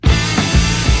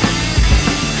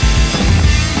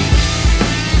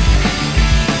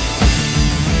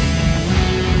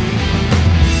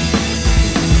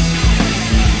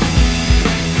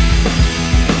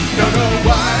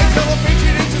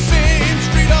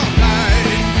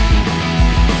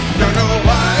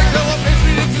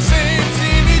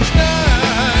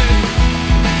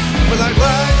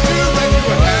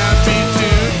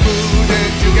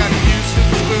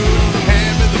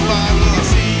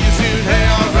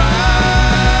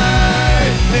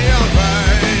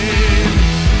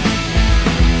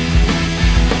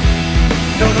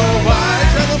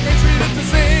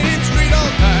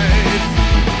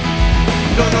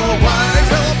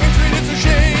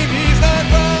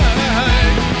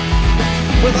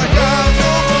Well, I got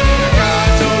no money, I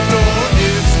got no dough.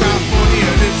 It's not funny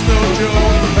and it's no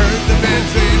joke. Heard the man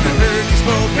say that heard he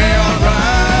spoke. Hey,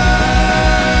 alright,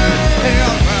 hey,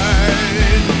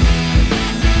 alright.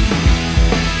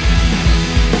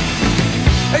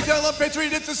 Hey, tell a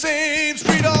patriot it's the same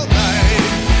street all night.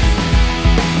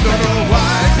 Don't know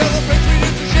why, tell a patriot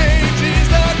it's a shame she's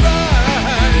not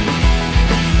right.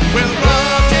 Well,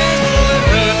 rock and roll and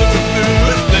rhythm and blues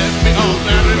left me all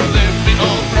down and left me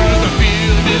all bruised. I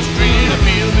feel mistreated, I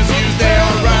feel misused, they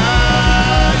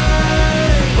alright.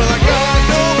 Well, I got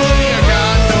no money, I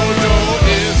got no dough.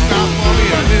 It's not funny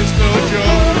and it's no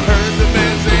joke. Heard the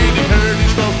man say he heard he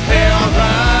spoke, they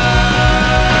alright.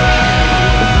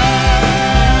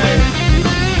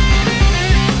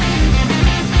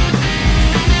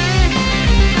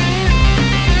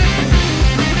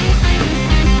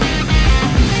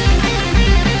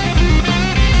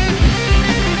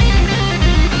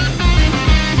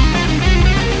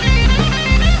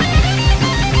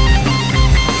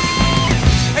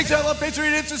 Tell a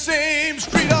patriot it's the same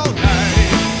street all night.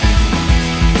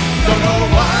 Don't know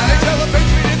why. Tell a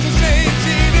patriot it's the same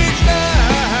scene each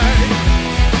night.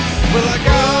 Well, I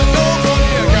got no money,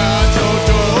 I got no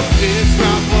dough. It's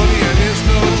not funny and it's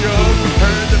no joke.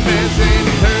 Heard the man say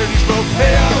he heard he spoke.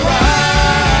 Hey, alright.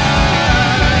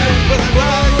 Well,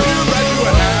 I'd like to write you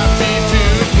a happy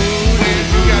tune. Moon and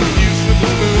you got used to the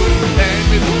spoon. Hand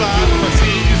me the bottle, I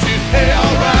see you soon. Hey,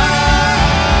 alright.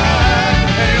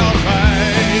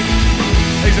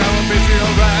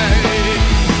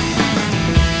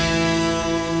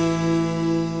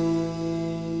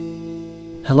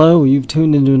 Hello, you've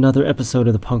tuned into another episode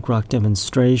of the Punk Rock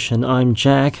Demonstration. I'm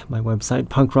Jack, my website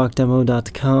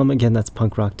punkrockdemo.com. Again, that's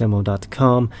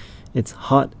punkrockdemo.com. It's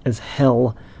hot as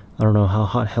hell. I don't know how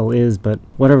hot hell is, but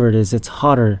whatever it is, it's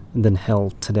hotter than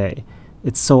hell today.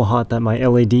 It's so hot that my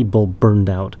LED bulb burned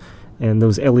out. And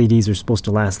those LEDs are supposed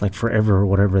to last like forever or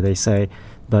whatever they say.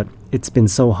 But it's been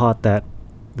so hot that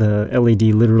the LED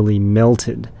literally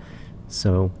melted.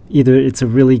 So either it's a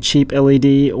really cheap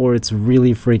LED or it's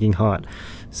really freaking hot.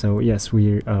 So yes,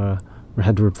 we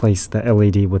had to replace the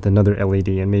LED with another LED,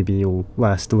 and maybe it'll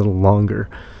last a little longer.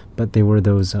 But they were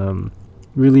those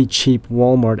really cheap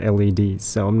Walmart LEDs,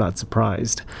 so I'm not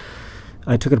surprised.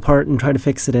 I took it apart and tried to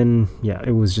fix it, and yeah,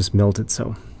 it was just melted,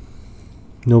 so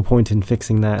no point in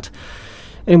fixing that.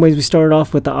 Anyways, we started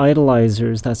off with the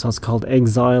Idolizers. That song's called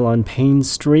Exile on Pain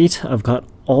Street. I've got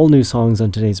all new songs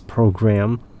on today's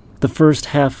program. The first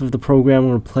half of the program,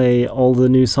 we're going to play all the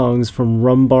new songs from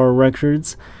Rumbar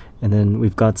Records, and then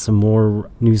we've got some more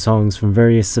new songs from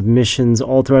various submissions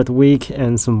all throughout the week,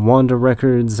 and some Wanda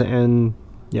Records, and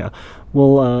yeah,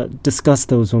 we'll discuss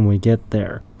those when we get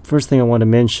there. First thing I want to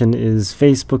mention is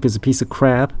Facebook is a piece of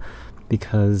crap,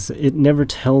 because it never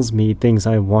tells me things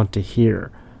I want to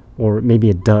hear, or maybe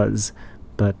it does,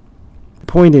 but the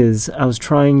point is, I was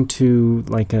trying to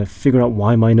figure out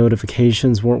why my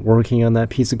notifications weren't working on that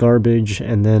piece of garbage,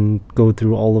 and then go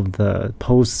through all of the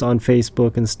posts on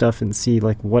Facebook and stuff and see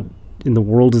what in the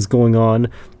world is going on,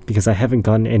 because I haven't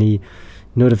gotten any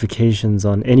notifications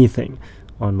on anything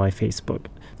on my Facebook.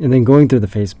 And then going through the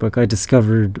Facebook, I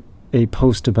discovered a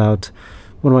post about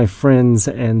one of my friends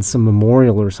and some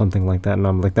memorial or something like that, and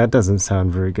I'm like, that doesn't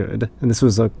sound very good. And this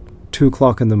was 2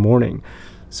 o'clock in the morning.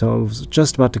 So I was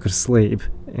just about to go to sleep,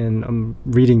 and I'm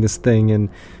reading this thing and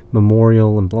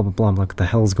memorial and blah, blah, blah. I'm like, what the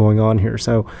hell's going on here?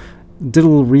 So did a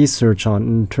little research on it,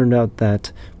 and it turned out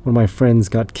that one of my friends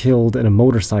got killed in a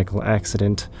motorcycle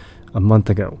accident a month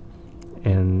ago.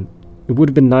 And it would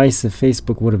have been nice if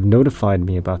Facebook would have notified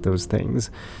me about those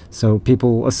things. So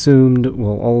people assumed,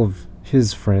 well, all of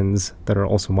his friends that are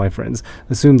also my friends,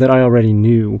 assumed that I already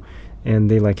knew, and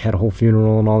they had a whole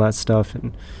funeral and all that stuff,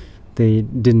 and they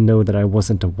didn't know that I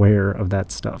wasn't aware of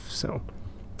that stuff. So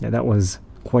yeah, that was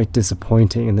quite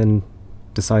disappointing, and then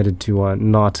decided to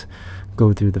not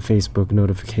go through the Facebook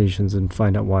notifications and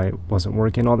find out why it wasn't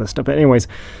working, all that stuff. But anyways,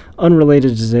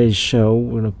 unrelated to today's show,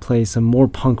 we're going to play some more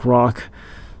punk rock,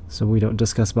 so we don't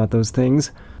discuss about those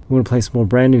things. We're going to play some more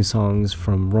brand new songs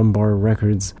from Rumbar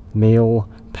Records mail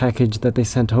package that they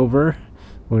sent over.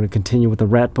 We're going to continue with the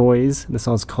Rat Boys. This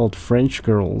song's called French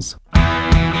Girls.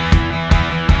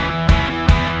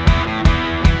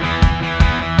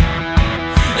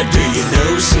 Do you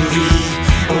know Sylvie?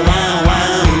 Wow,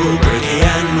 wow, Bertie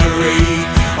and Marie.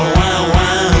 Wow,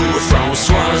 wow,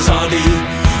 Françoise Hardy.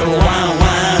 Wow,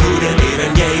 wow, David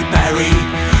and Gay Barry.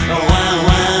 Wow,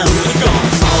 wow, they're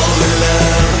gonna fall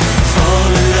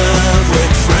in love with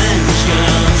French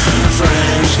girls.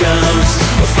 French girls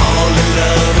will fall in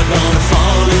love. We're gonna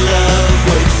fall in love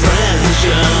with French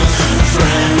girls.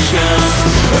 French girls.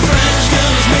 French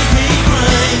girls make me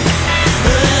cry.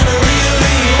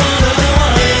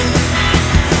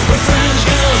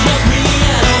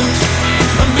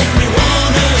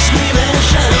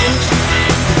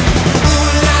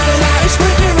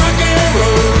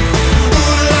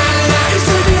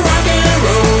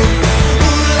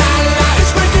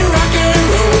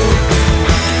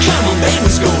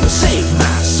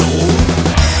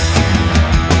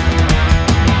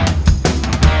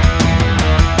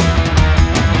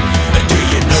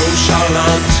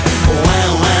 Charlotte.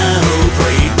 Wow, wow,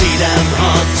 pretty damn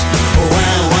hot.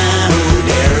 Wow, wow,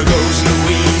 there goes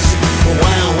Louise.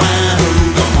 Wow, wow,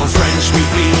 come on French me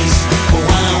please.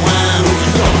 Wow, wow,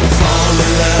 gonna fall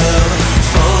in love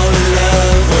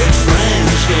with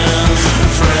French girls.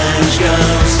 French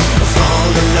girls,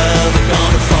 fall in love,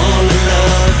 gonna fall in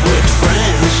love with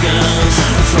French girls.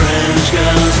 French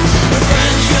girls,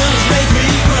 French girls make me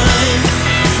cry,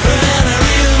 and I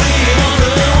really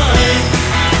wonder why.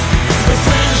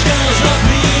 French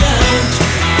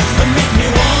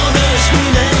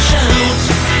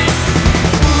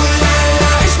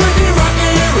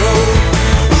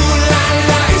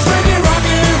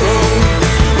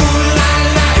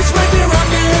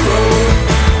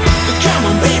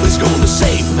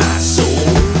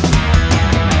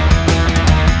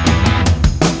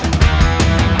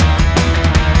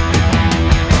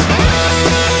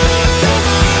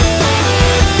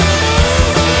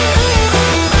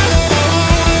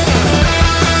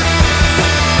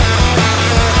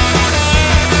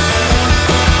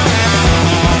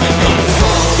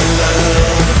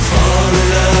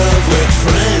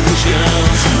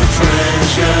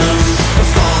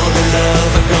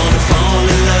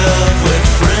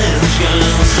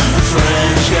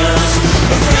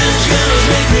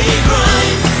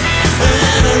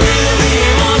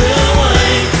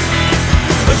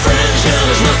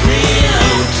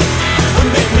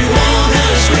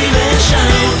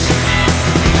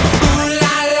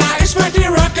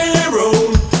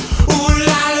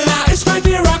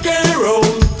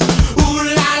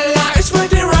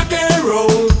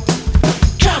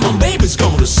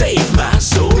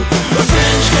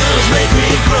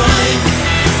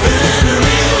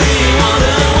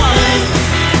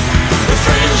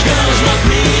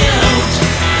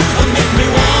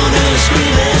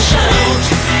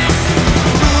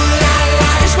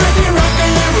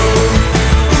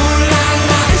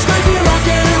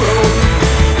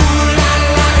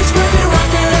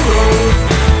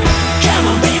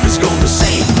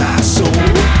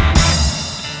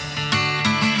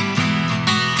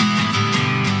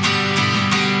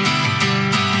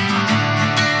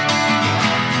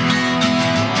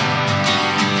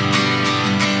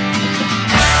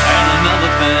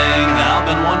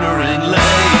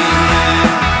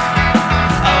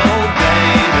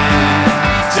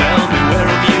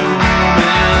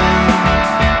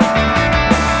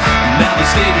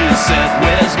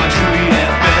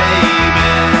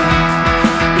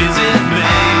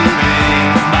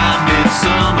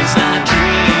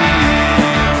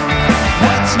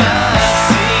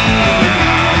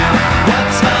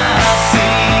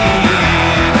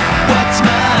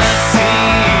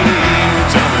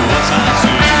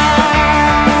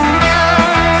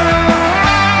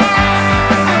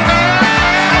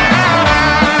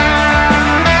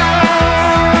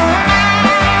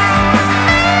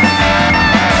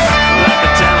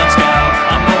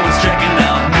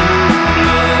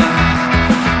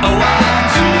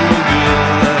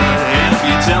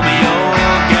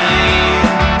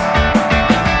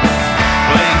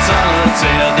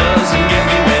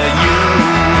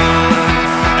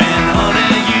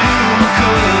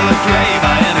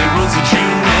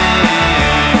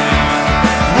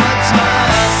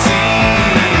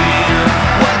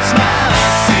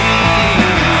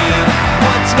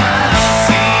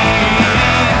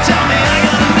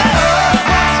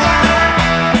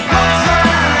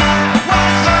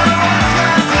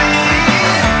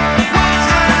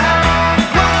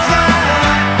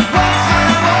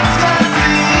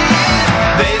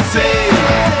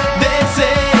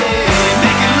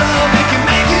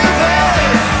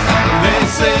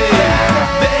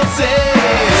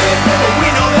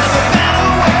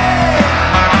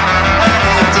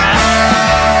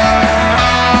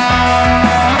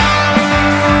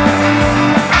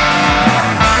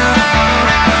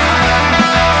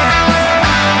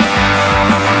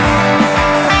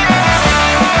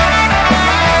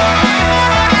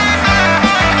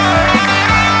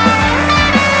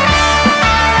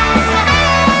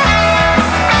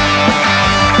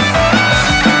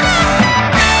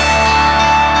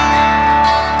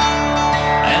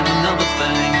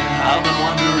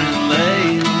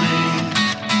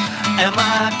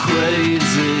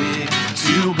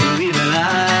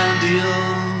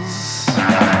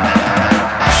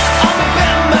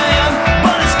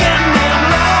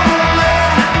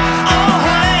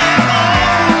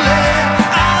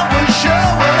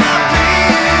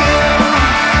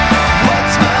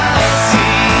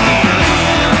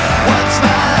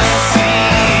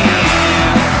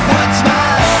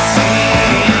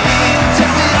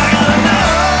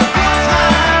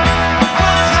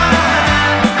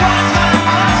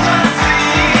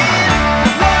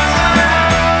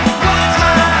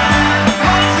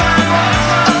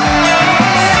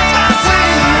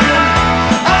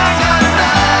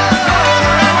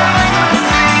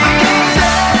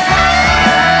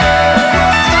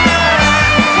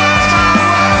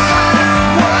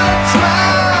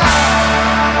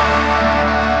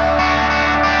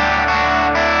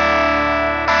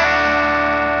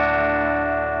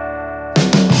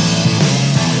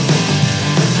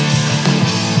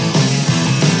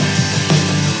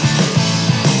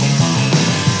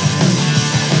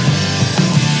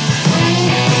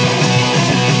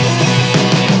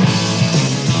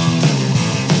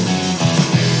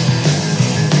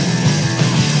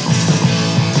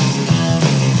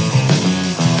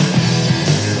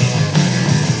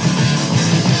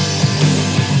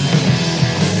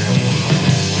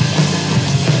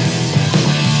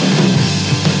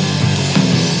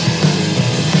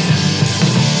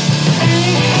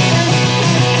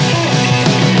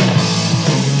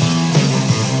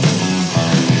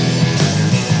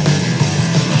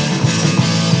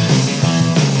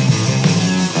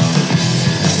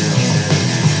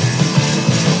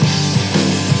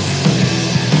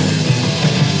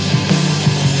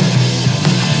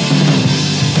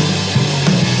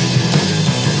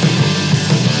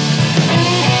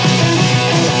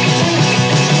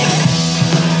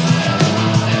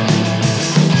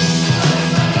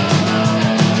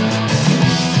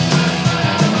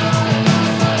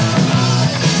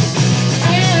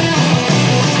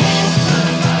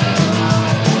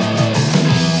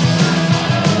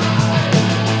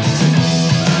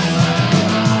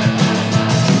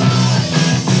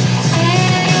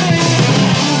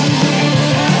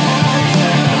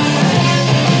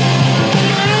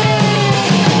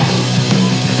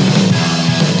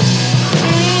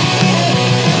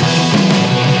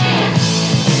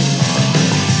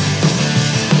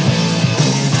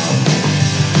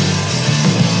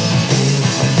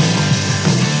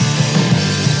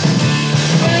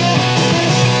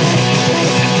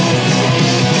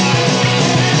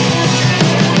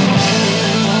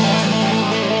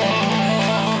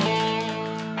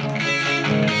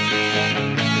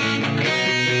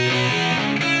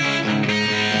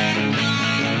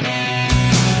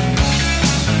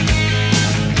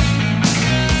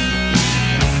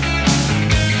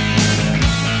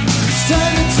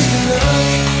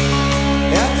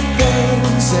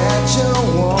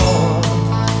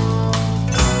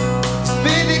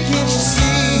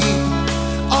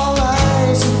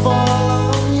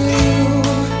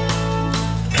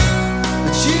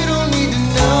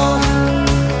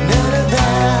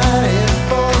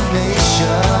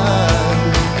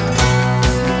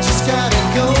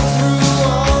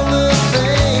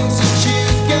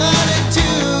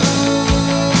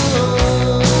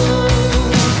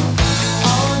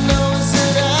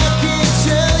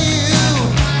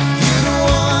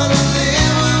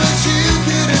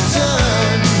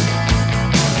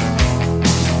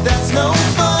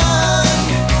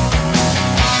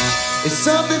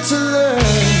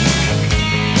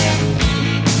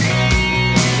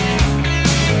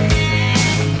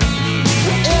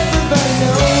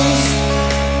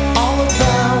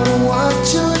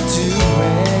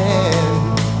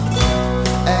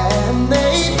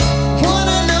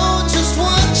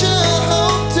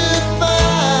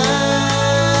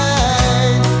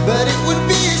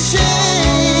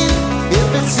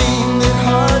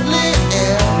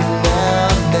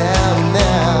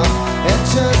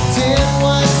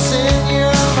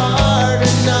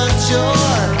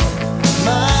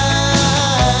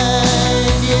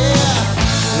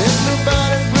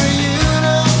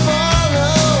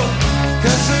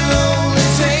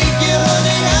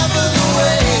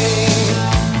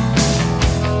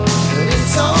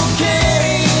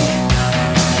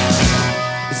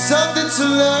to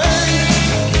learn,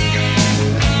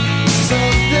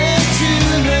 something to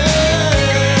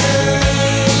learn,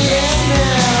 yeah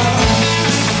now.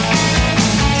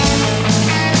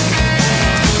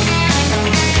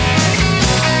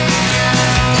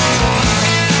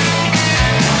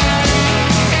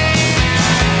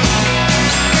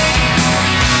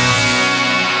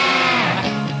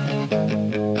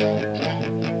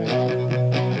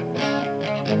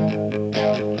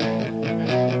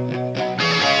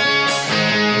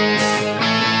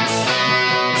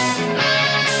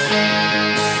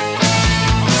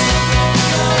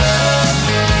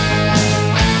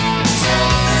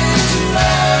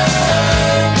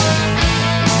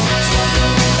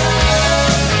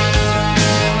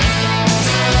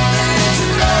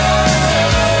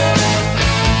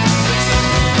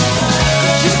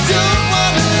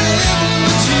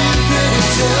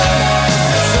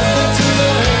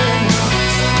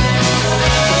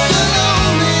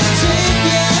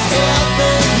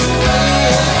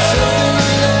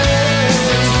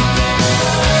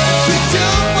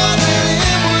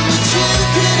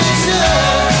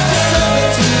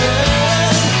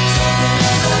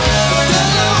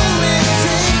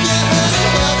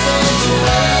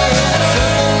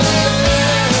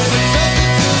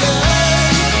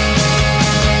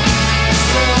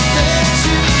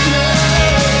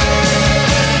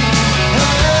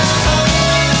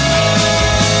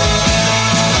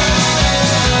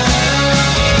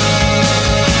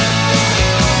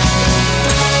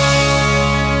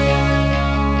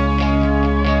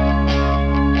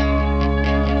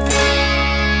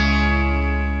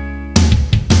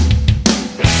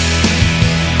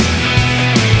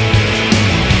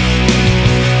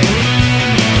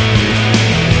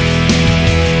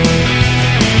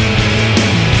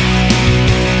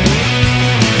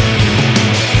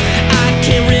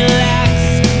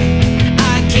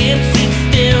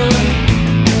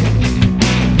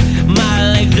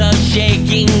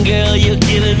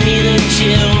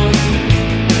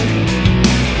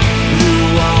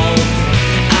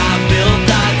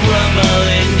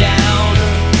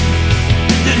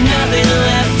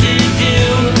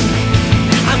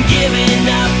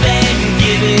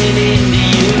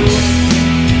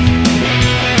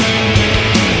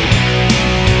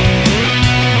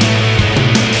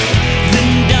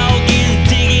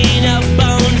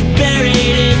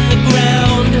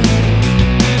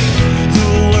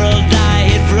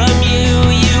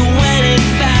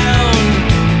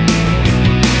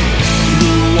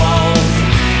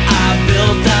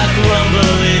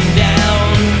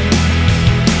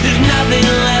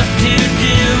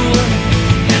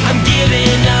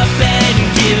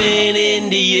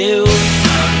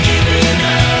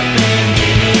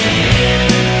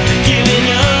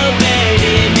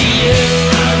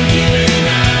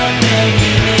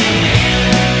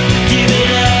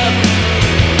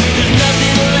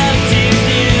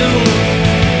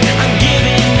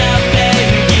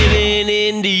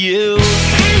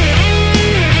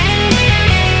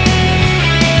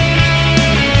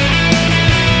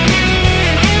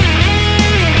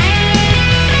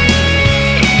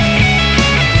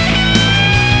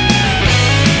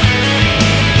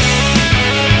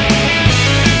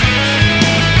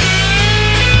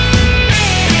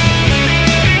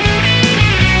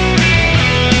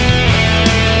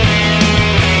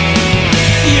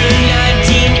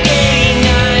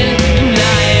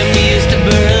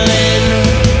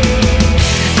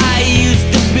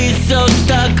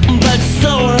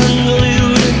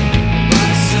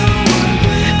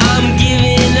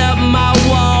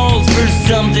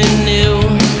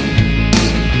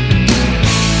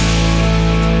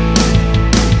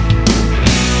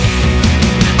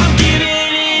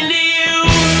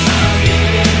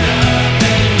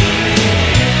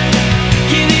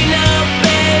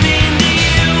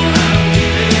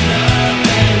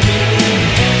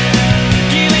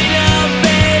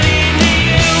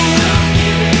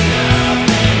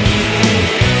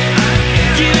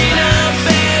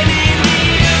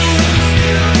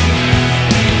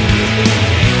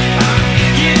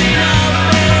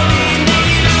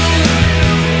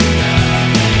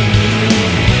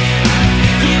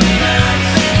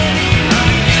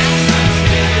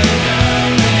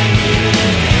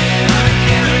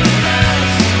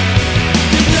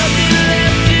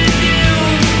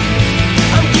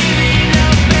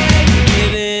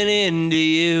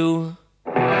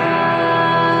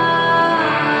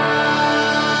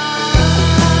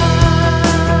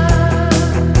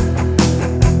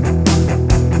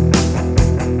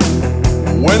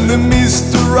 When the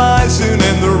mist is rising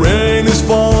and the rain is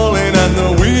falling and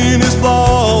the wind is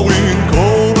blowing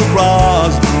cold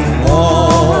across the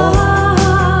wall,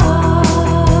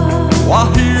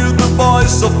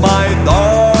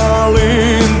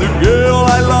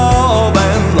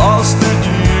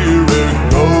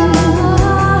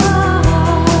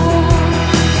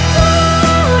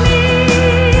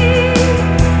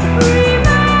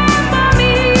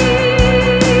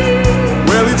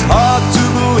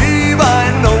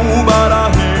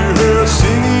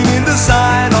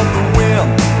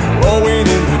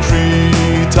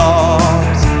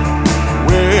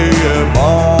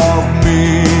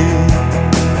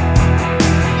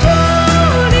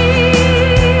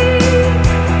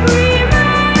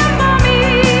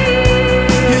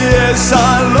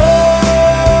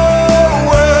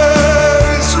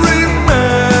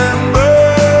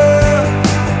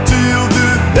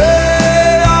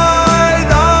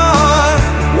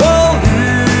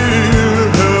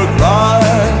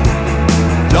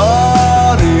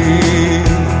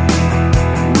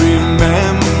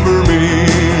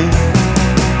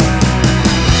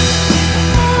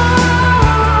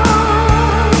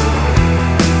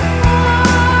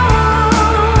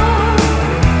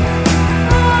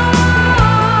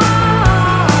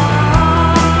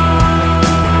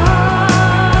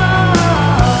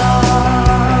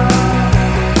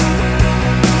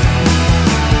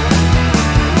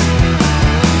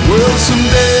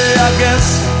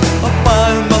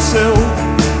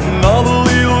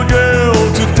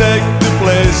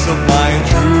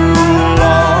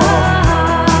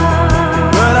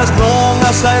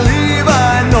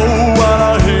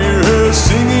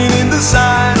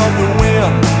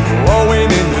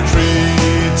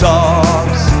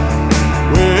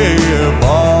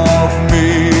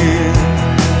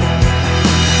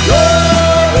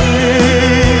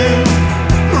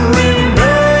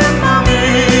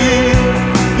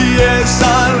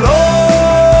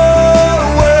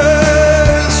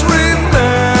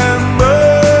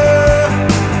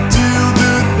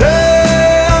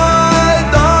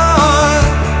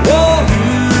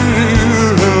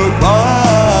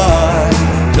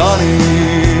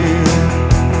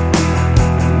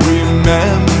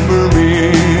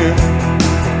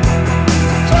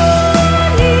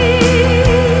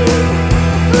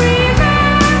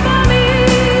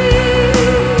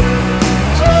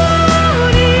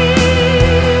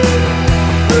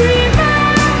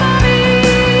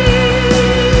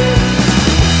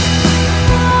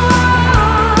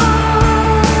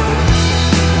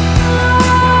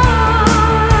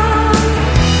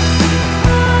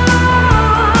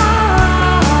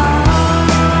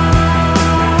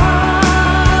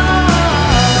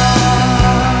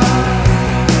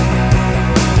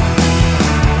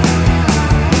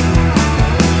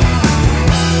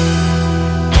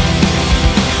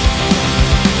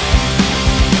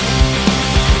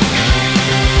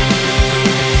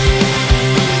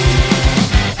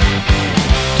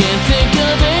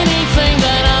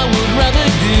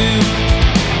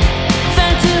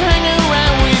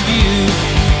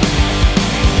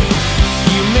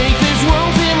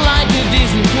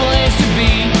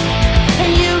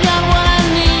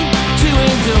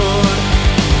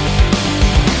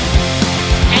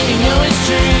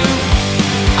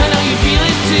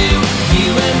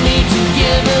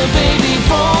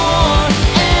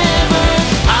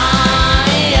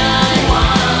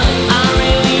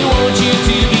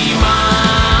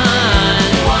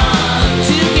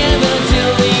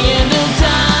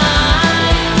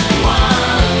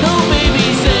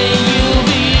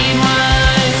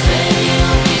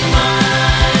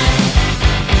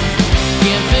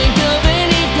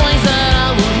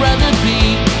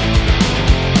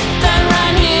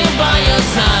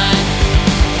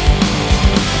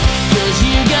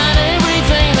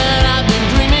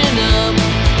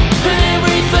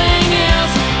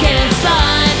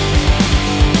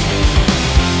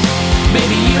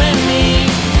 Baby, you and me,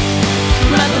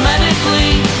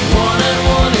 mathematically, 1 and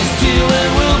 1 is 2,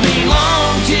 and we'll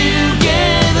belong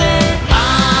together.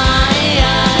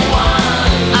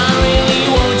 I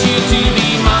really want you to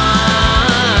be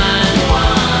mine.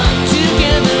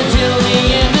 Together till the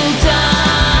end of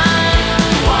time.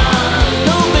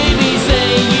 Oh, baby,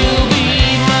 say you'll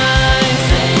be mine.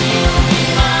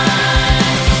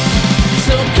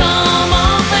 So come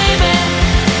on, baby,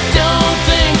 don't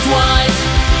think twice.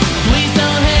 Please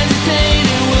don't hesitate,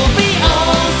 it will be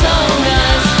all so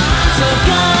nice. So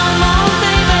come on,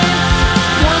 baby,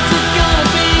 what's it gonna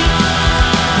be?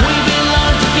 We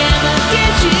belong together,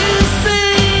 can't you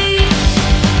see?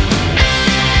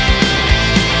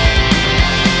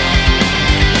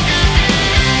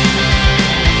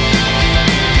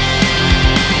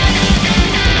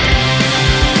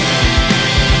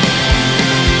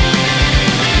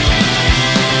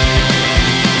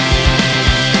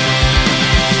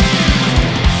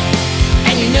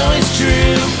 And you know it's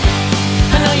true,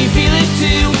 I know you feel it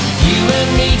too. You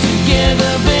and me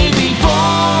together, baby,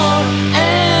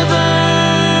 forever.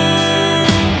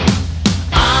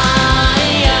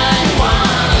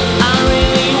 I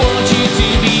really want you to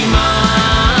be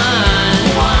mine.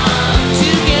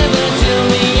 Together till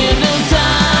the end of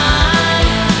time.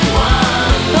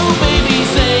 Oh, baby,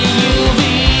 say you'll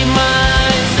be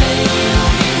mine. Say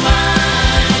you'll be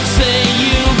mine. Say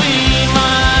you'll be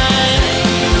mine.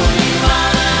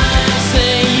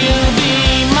 Say you'll be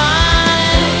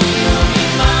mine.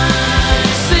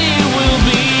 Say we'll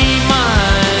be mine.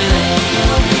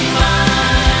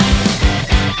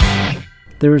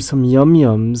 There were some Yum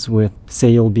Yums with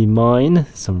Say You'll Be Mine,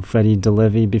 some Freddie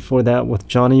DeLevy before that with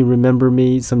Johnny Remember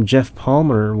Me, some Jeff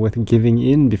Palmer with Giving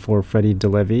In before Freddie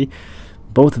DeLevy.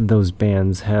 Both of those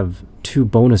bands have 2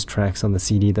 bonus tracks on the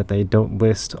CD that they don't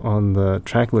list on the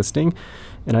track listing,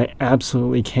 and I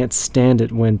absolutely can't stand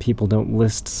it when people don't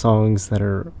list songs that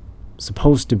are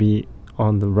supposed to be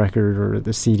on the record or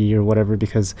the CD or whatever,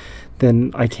 because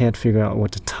then I can't figure out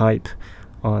what to type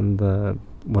on the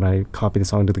when I copy the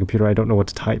song to the computer. I don't know what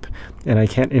to type, and I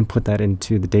can't input that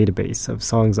into the database of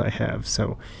songs I have,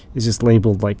 so it's just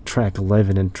labeled like track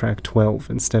 11 and track 12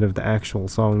 instead of the actual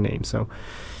song name. So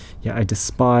yeah, I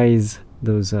despise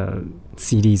those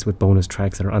CDs with bonus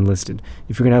tracks that are unlisted.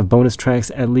 If you're gonna have bonus tracks,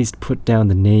 at least put down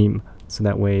the name, so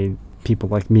that way people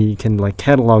like me can like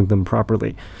catalog them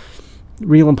properly.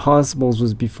 Real Impossibles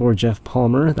was before Jeff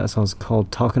Palmer. That song's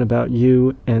called Talking About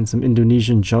You, and some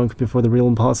Indonesian junk before the Real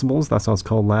Impossibles. That song's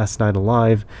called Last Night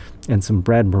Alive, and some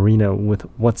Brad Marino with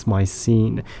What's My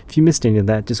Scene. If you missed any of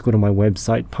that, just go to my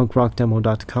website,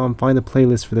 punkrockdemo.com, find the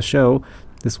playlist for the show.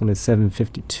 This one is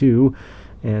 752,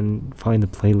 and find the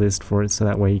playlist for it so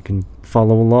that way you can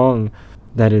follow along.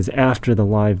 That is after the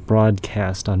live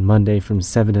broadcast on Monday from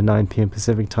 7 to 9 p.m.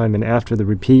 Pacific Time, and after the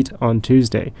repeat on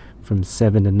Tuesday from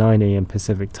 7 to 9 a.m.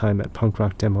 Pacific Time at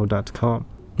punkrockdemo.com.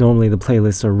 Normally the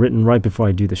playlists are written right before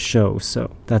I do the show,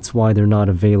 so that's why they're not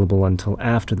available until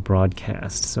after the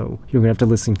broadcast. So you're going to have to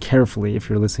listen carefully if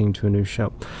you're listening to a new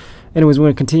show. Anyways, we're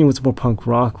going to continue with some more punk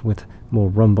rock with more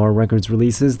Rumbar Records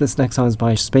releases. This next song is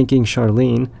by Spanking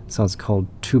Charlene. The song's called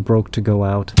Too Broke to Go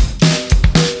Out.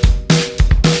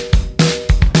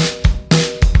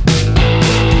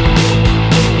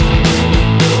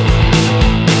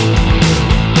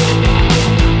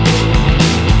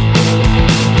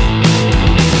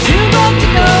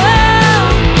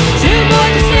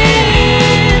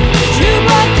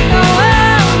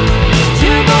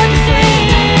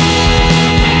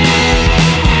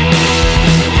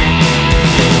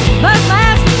 But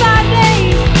last 5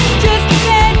 days just to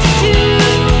get you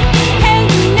to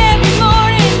hanging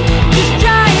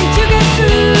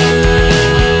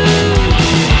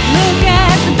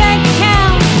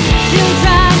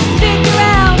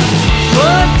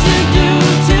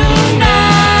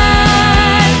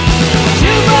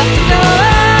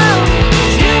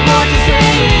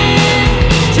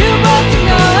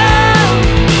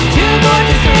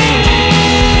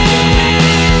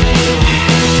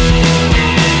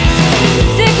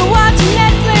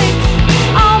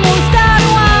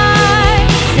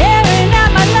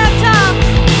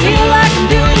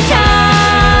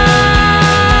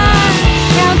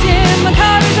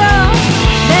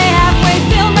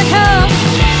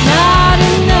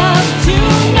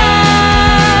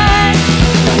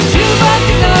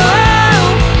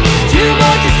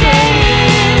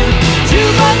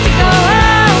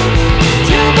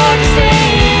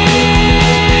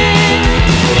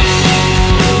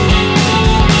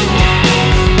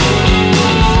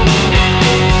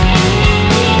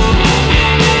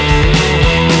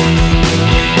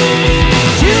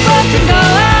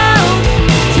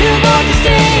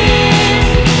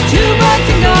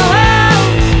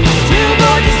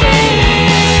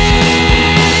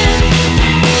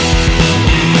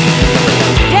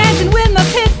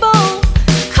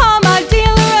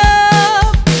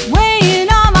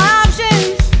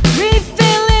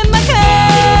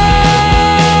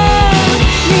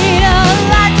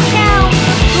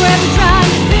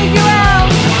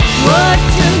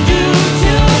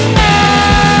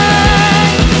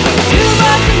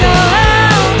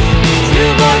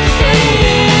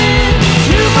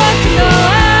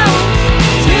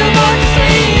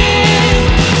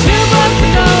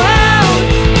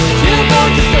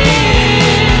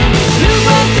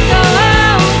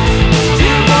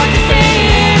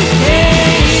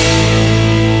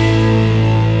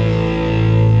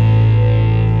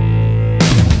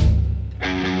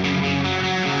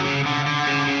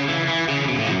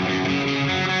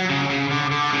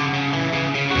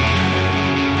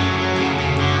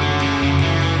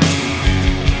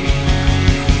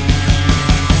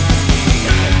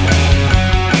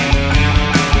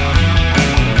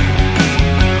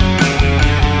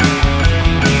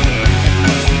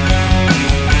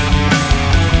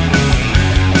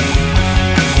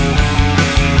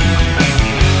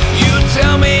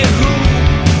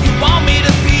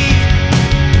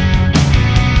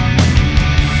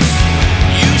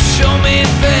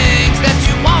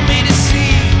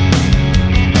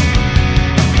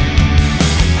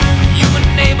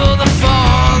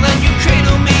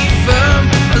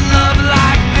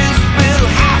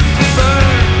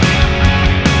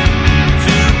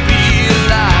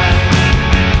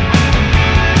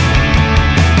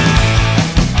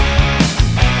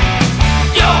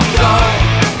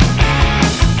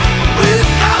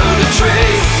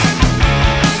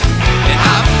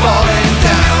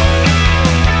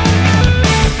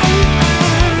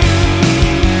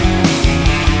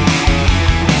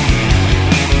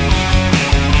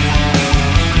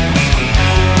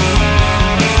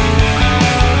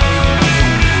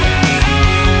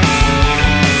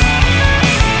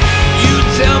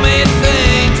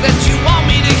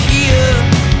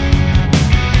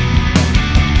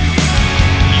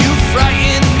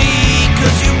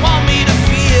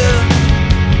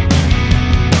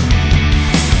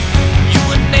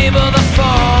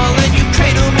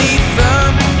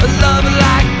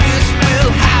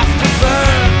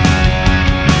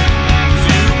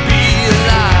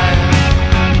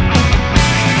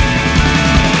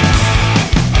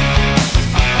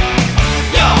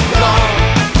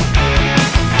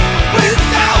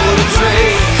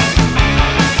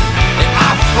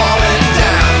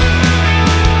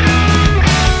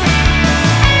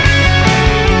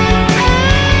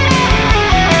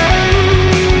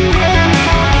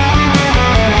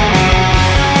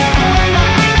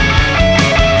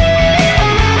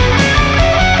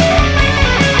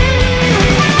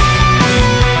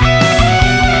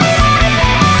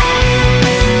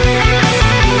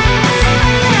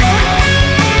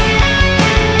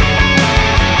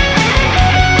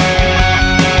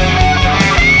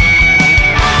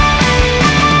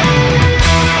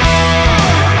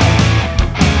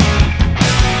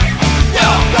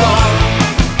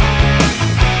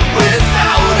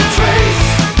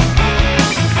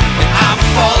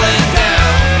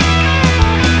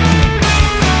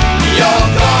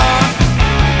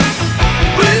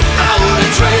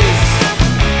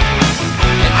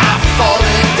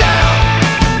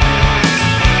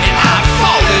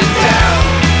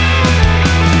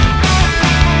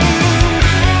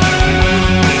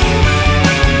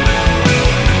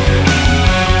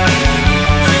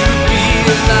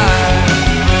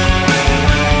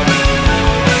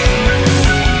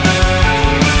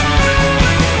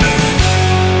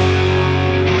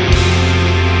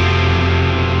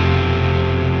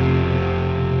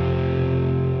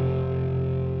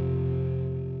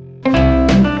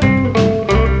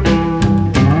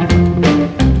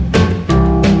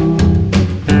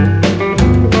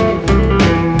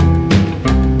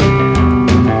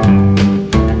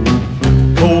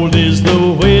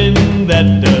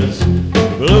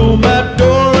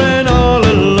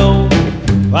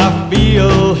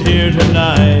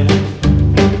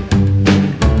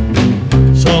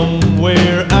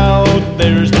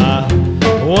Here's my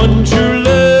one true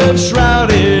love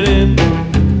shrouded in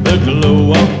the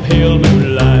glow of pale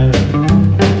moonlight.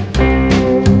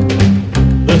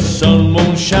 The sun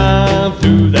won't shine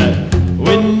through that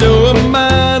window of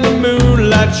mine. The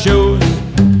moonlight shows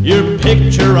your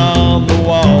picture on the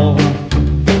wall.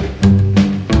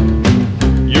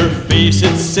 Your face,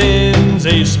 it sends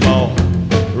a small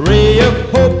ray of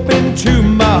hope into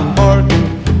my heart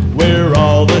where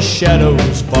all the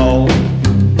shadows fall.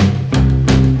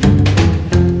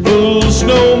 Full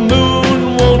snow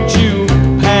moon, won't you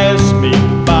pass me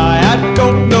by? I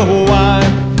don't know why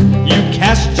you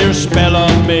cast your spell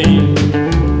on me.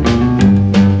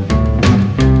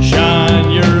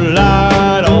 Shine your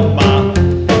light on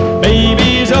my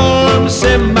baby's arm,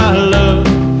 send my love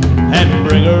and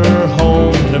bring her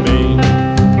home to me.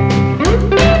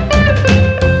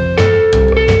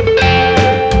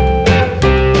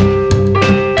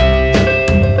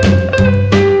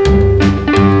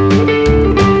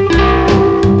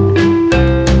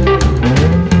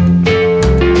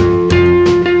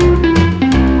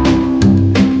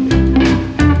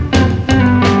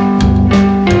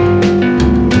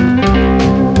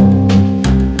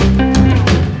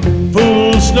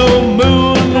 Snow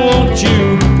moon, won't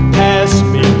you pass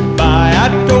me by? I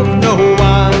don't know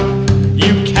why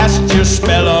you cast your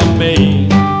spell on me.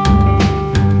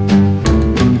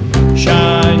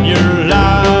 Shine your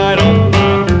light on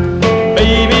my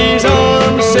baby's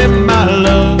arm, send my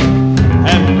love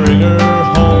and bring her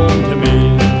home to me.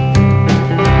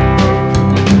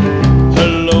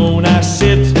 Alone I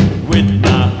sit with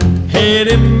my head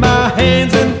in my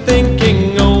hands and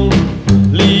thinking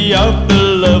only of the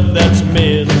love that's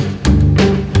missed.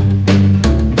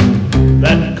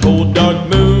 That cold dark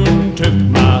moon took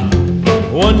my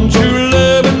one true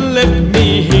love and left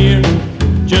me here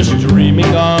just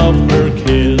dreaming of her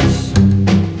kiss.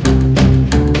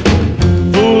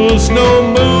 Full snow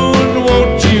moon,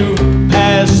 won't you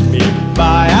pass me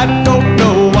by? I don't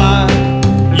know why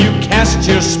you cast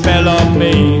your spell on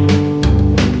me.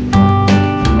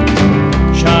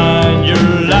 Shine your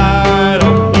light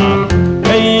on my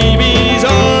baby's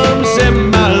arms,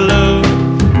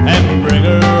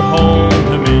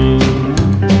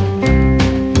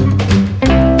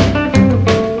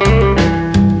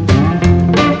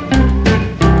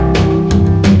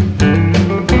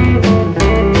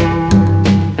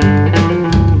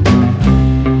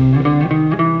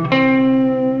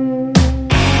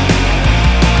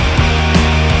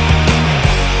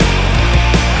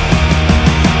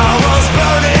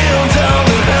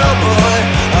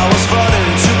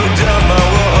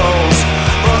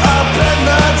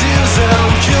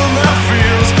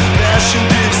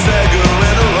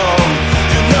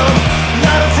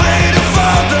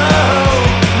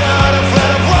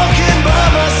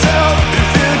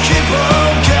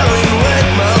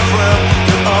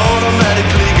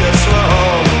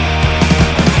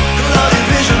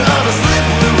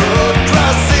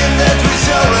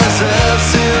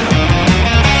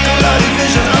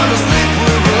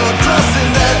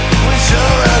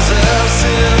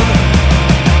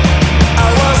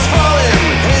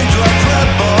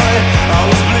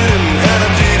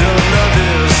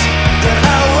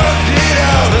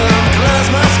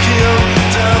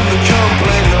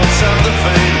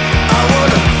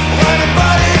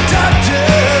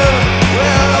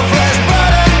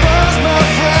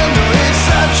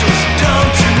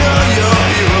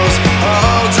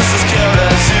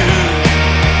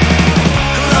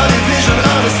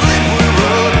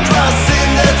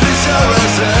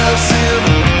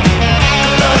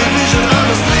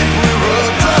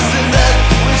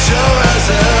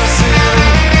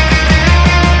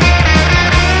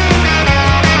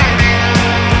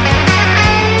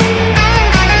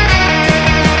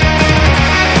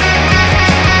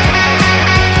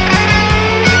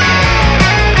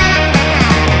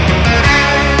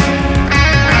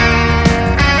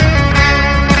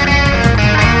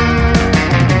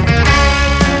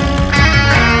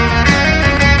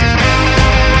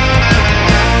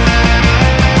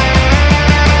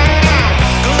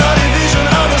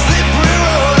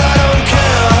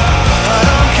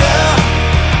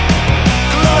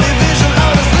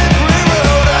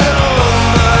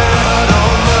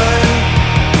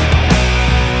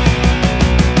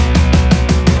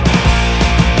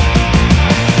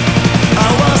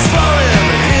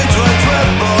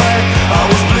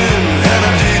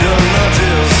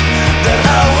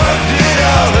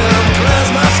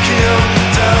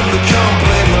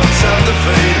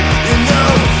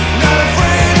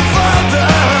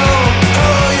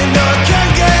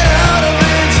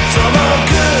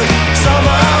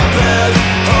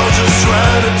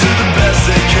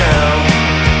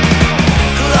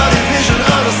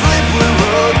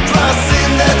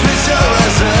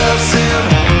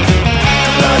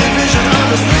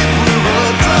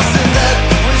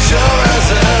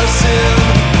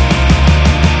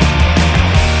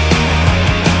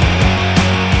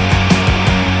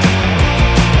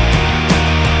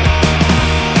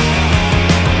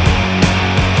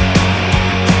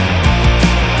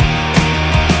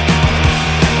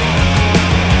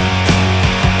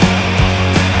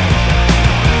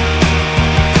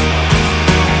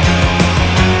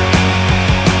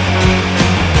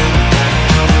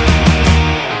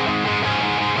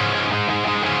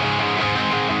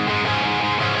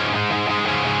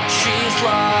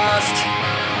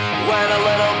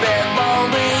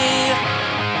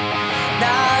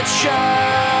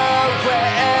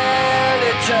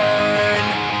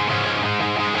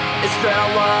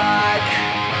 felt like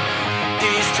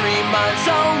these 3 months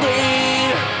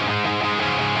only.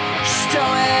 She's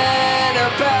doing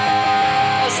her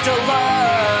best to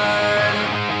learn.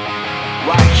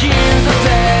 Why hear the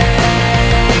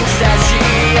things that she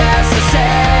has to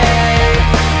say?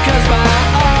 'Cause my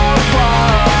own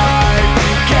heart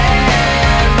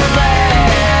can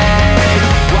relate.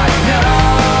 Why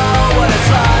know what it's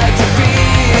like to be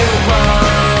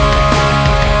alone,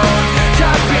 to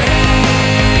be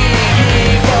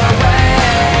evil?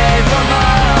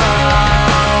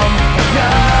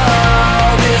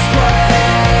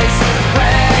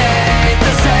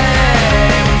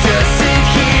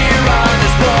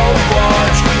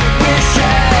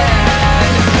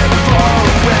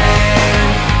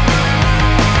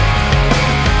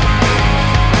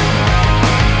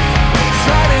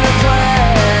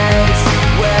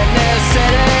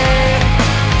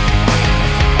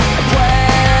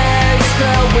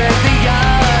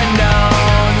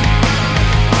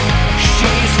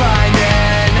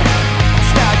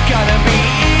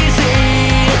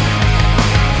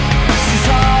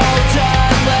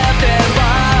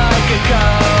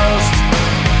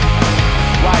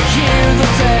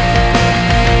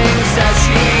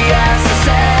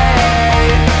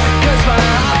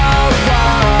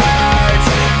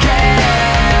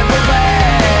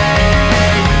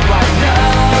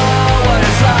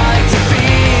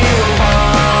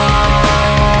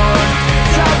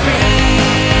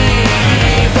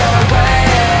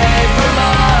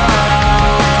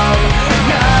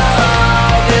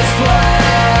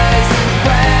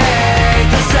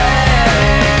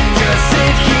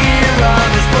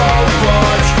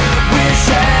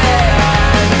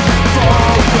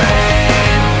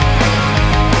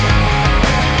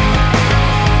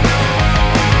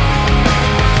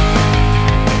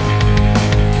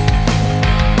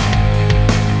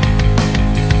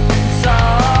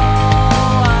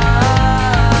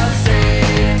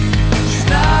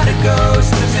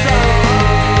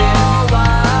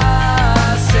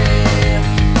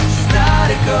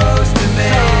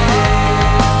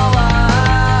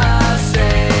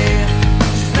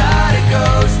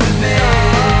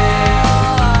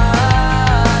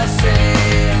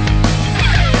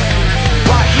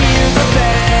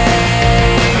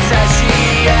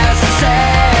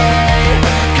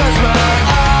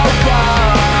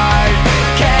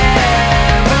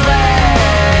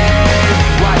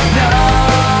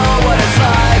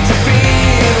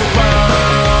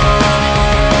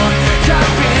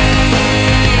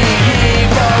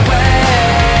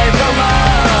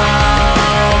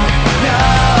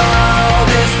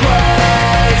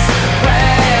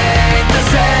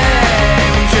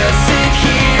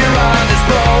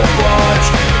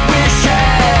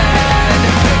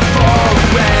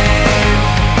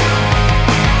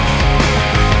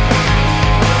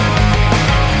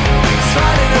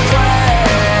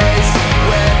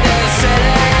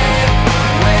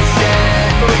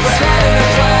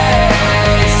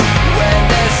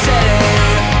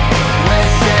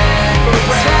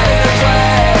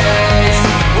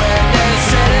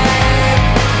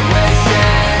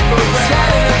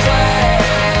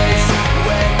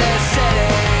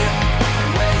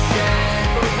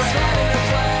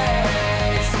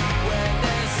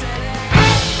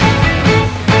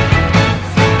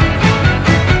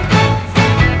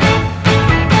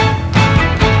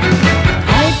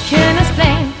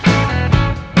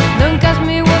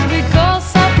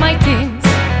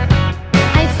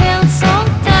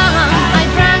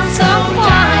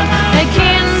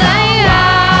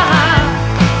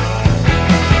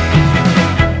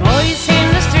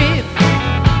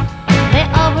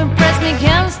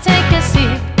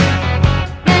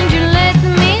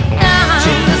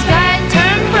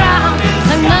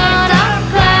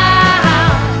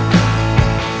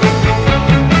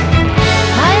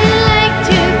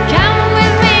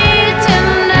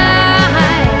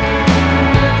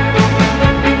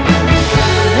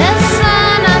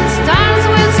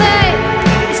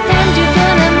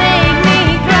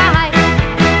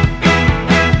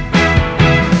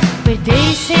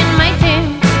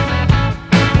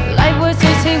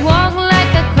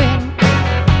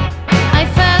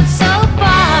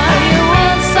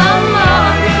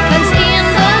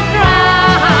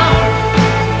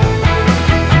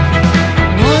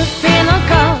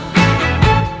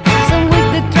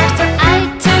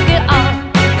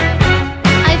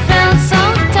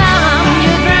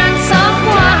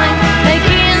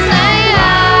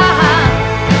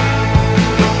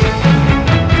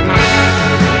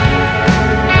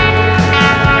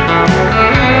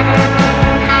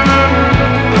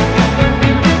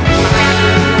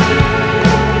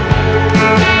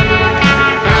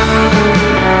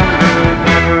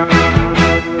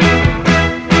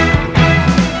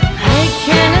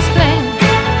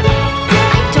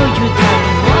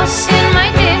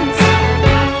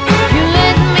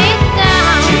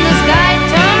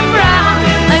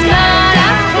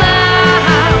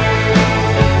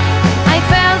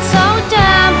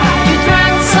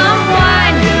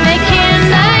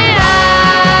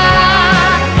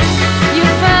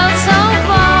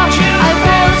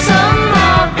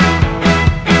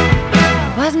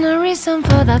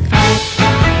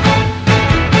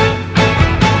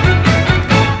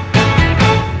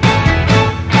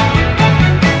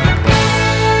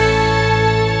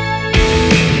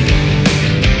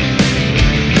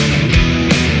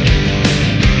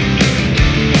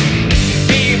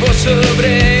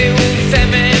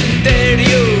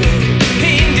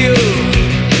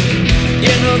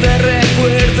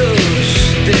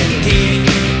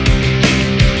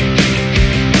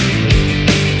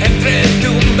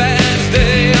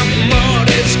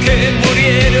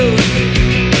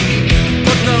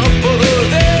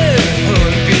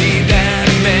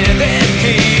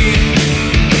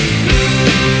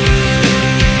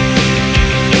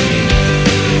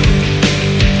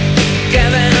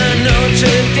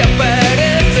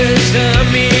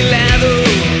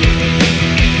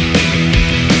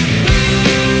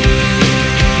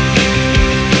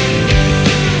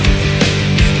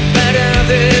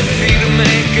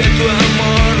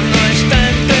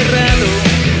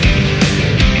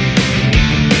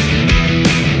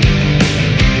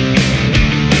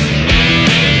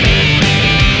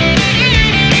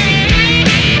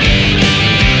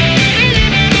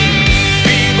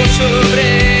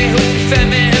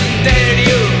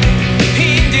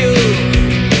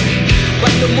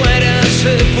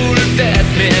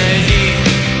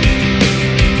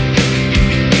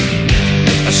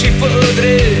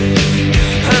 podré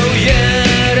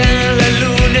aullar a la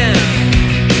luna,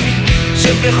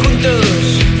 siempre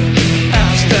juntos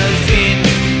hasta el fin.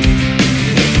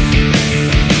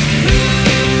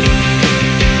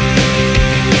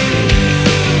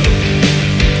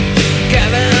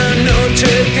 Cada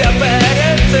noche te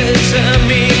apareces a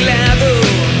mi lado,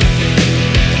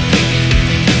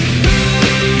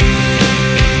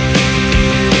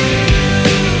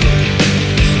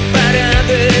 para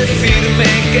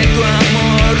decirme que tu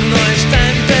amor no está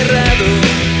enterrado.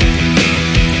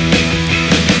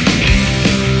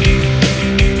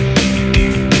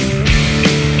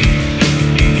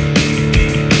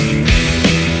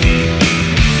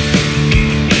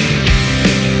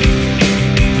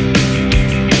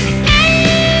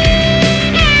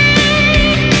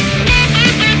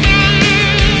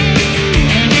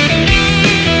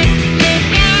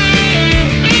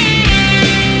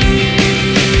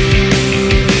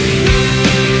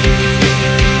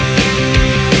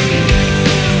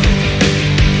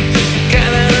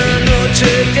 Cada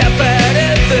noche te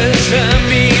apareces a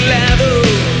mi lado,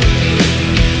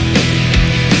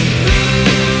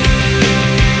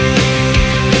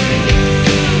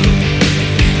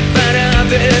 para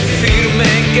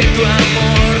decirme que tu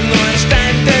amor no está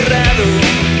enterrado.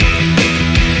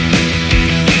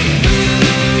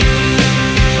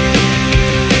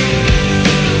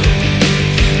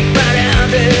 Para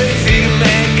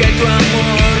decirme que tu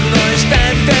amor no está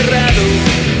enterrado.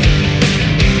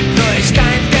 No está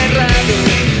enterrado.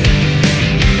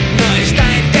 No está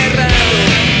enterrado.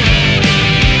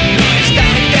 No está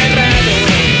enterrado.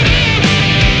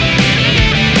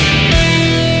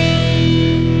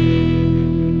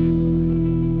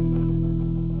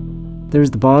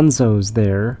 There's the Bonzos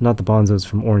there, not the Bonzos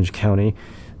from Orange County,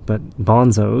 but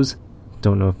Bonzos.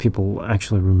 Don't know if people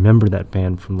actually remember that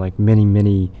band from like many,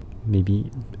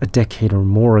 maybe a decade or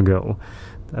more ago.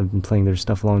 I've been playing their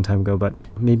stuff a long time ago, but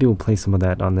maybe we'll play some of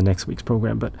that on the next week's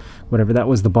program. But whatever, that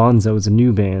was the Bonzos, a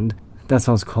new band. That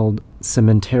song's called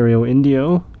Cementerio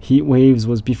Indio. Heat Waves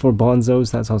was before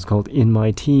Bonzos. That song's called In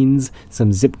My Teens.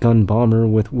 Some Zip Gun Bomber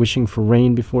with Wishing for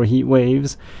Rain before Heat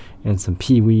Waves. And some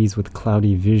Pee-wees with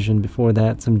Cloudy Vision before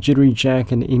that. Some Jittery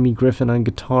Jack and Amy Griffin on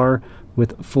guitar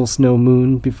with Full Snow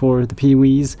Moon before the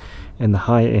Pee-wees. And the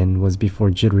high end was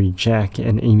before Jittery Jack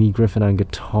and Amy Griffin on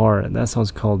guitar. And that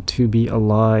song's called To Be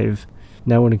Alive.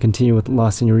 Now we're going to continue with La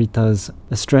Señoritas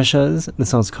Estrechas. The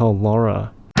song's called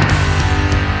Laura.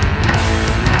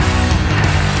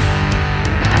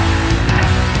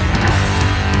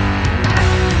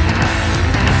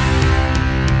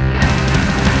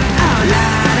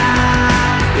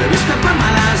 Te he visto por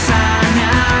mala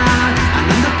hazaña,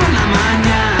 andando por la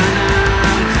mañana,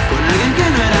 con alguien que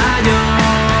no era yo.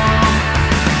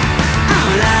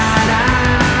 Hablara,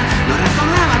 no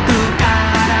recordaba tu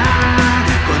cara,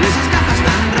 con esas gafas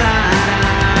tan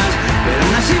raras, pero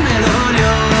aún así me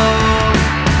dolió.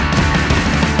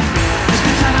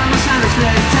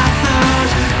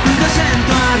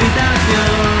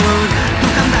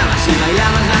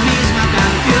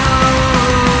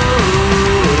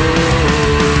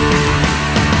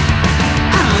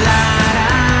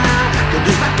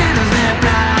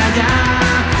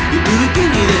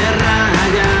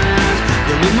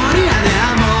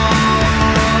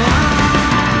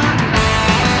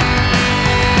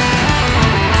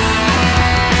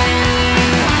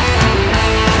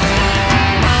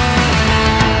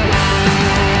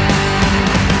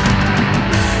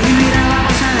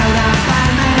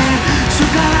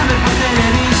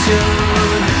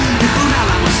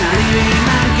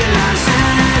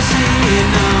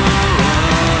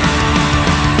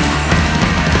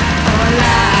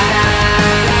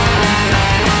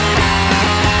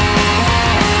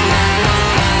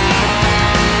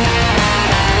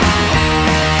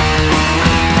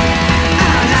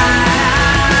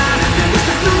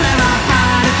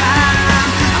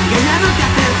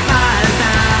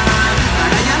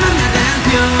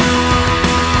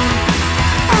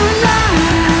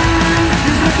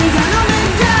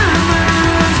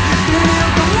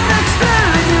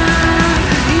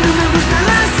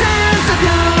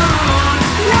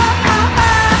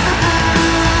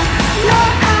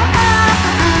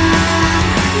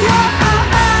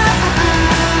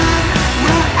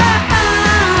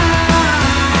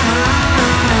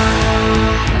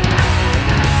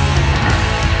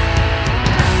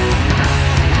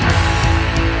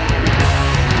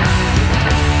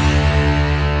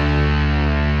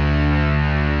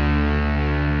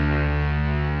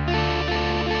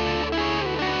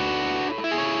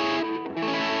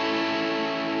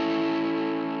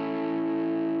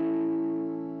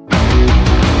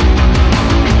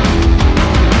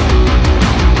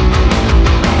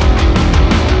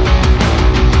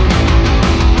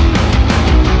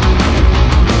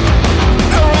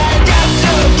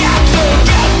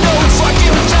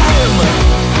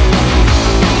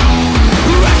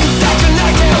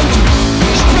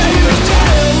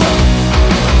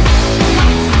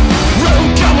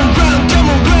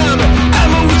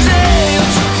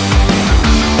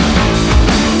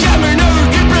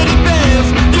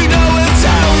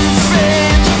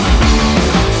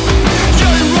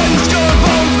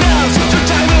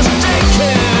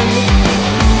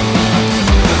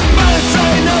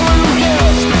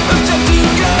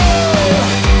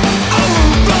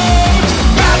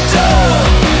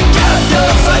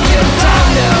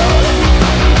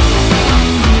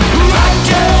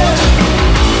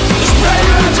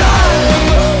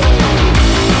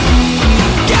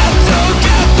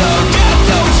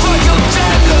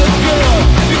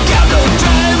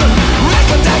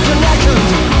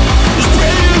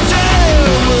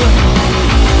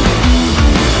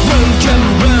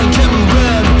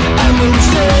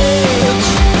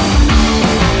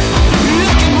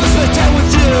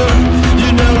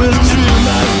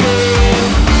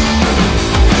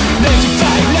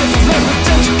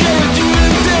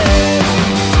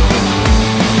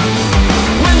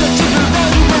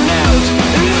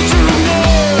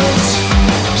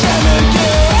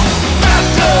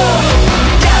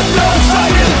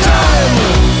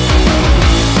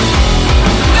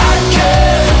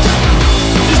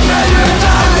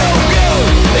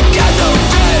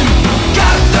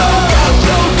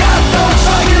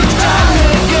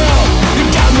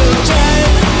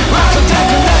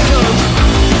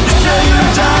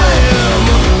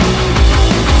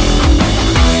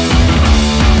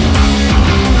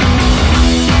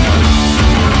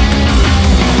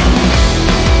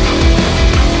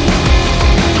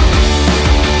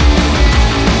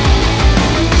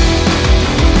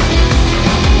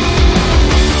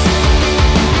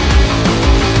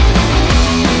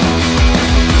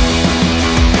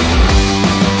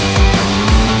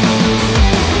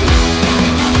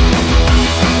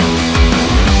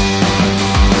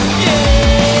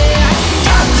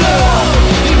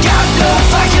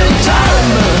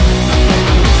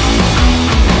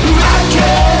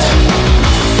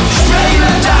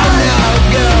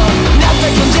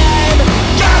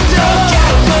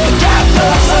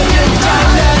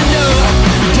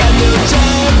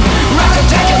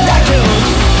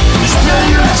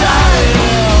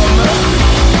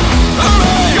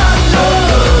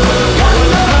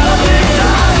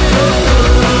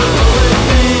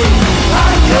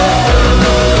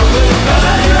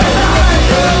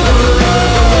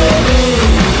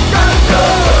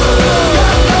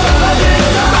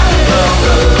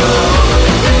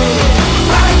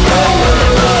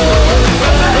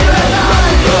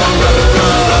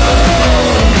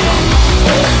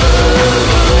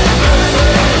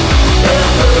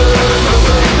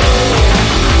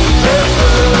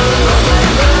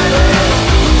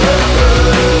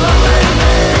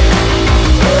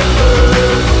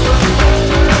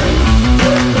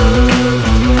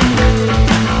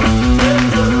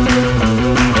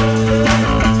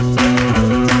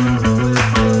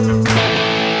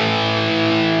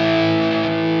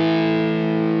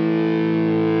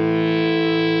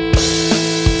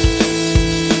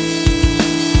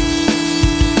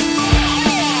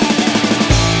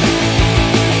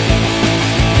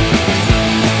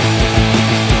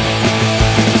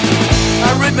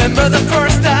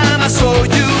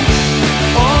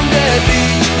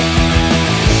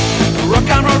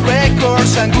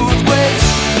 humors and good ways,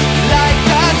 like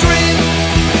a dream.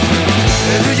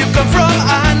 Do you come from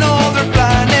another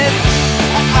planet?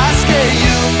 I ask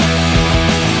you.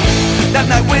 That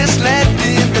night we slept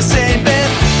in the same bed.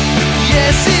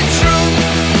 Yes, it's true.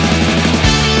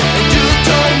 And you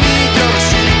told me your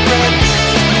secret.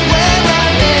 We're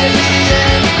an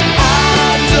alien.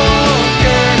 I don't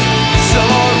care. It's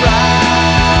alright.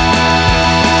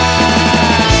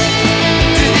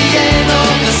 Till the end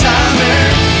of the summer.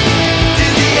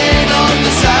 Till the end of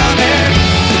the summer.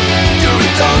 You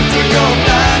return to your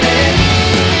planet.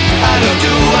 I love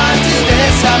you until the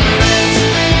summer ends.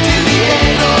 Till the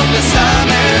end of the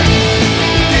summer.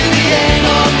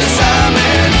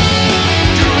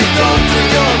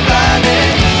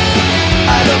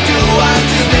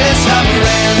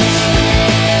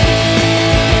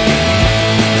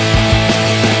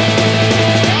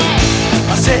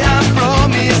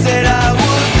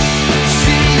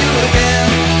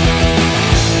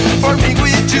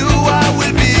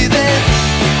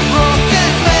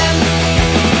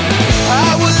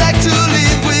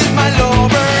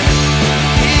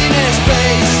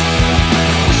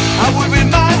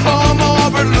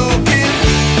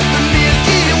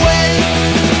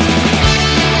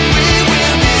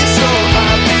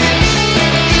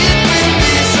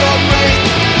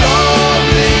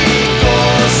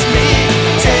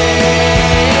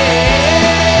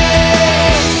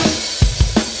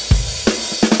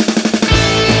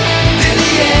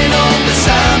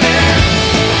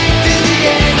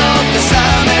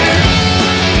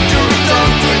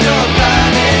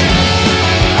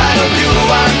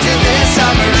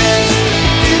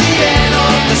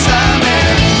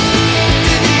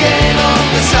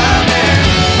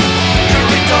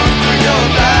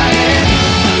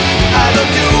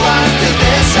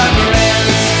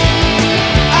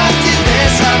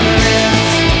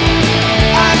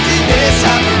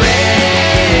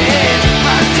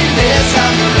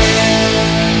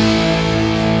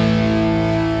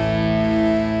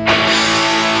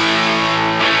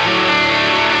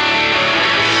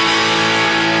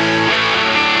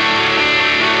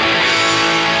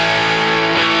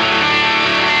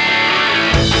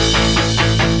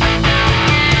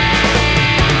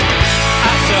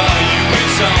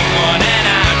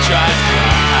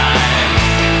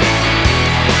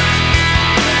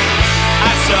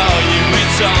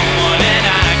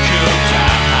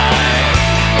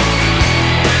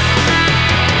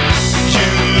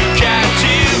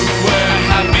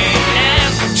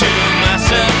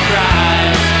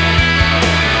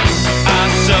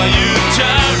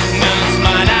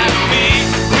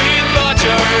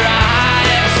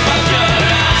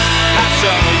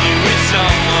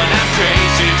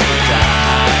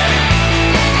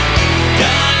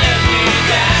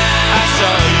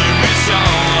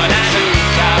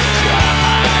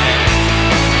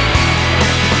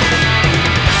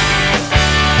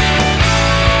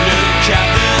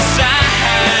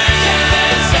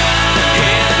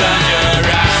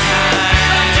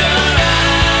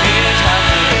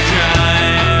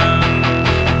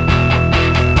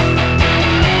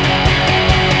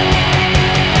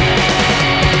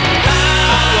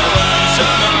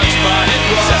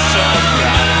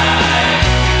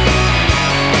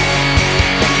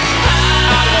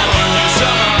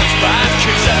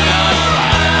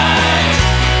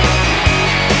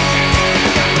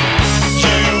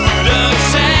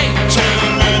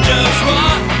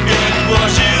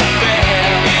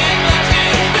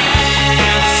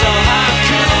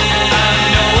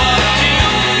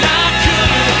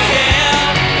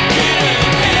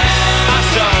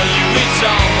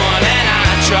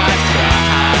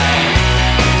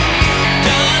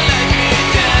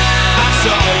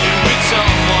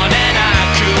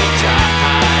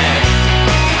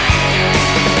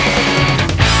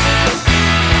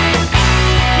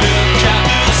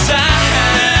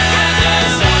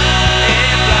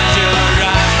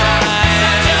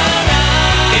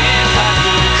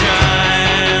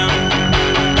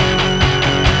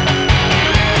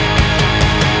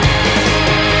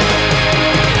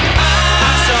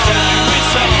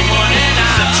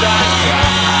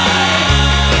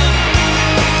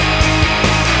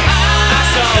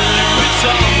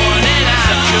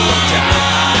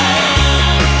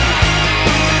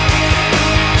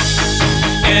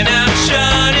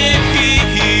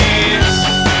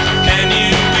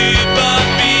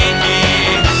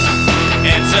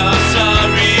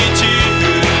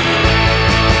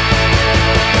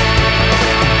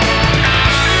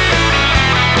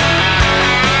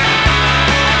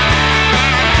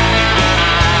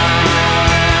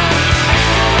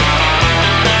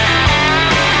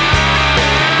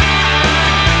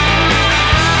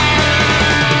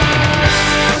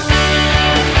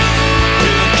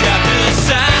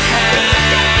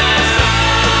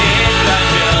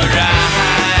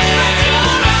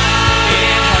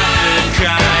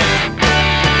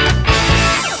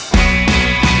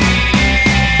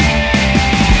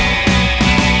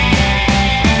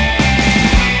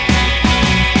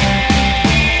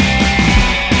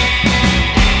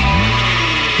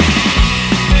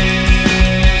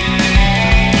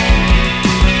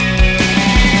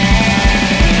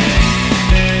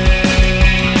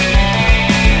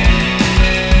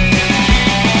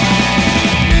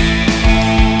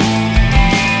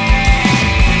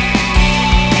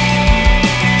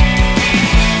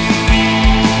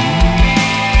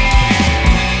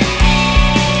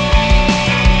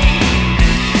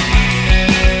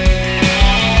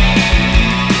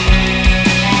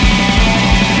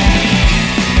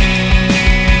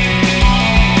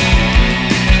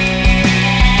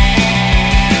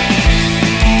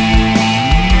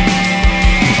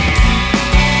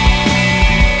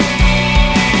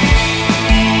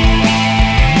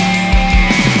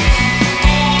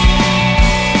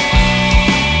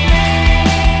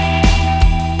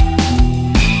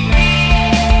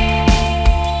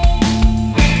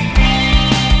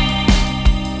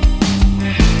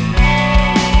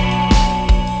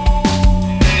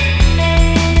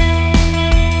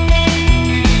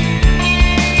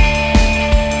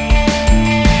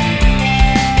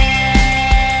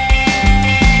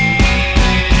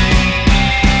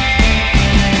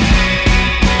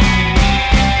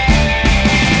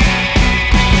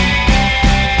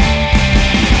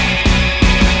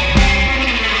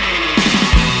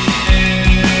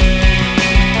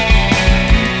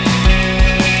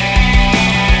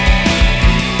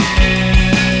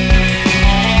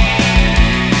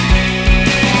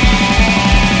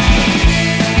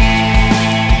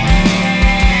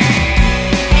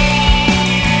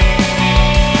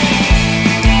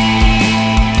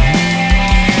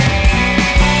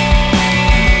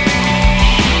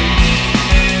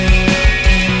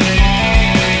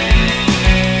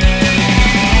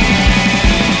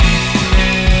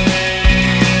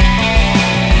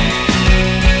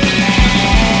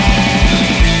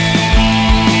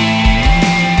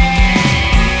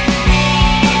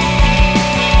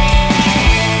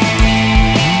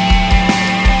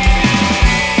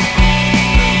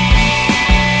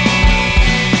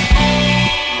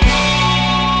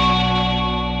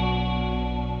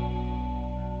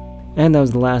 And that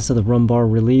was the last of the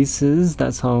Rumbar releases.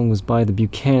 That song was by the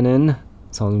Buchanan. The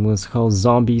song was called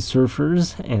Zombie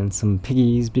Surfers, and some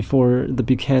Piggies before the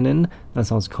Buchanan. That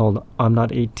song's called I'm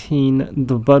Not 18.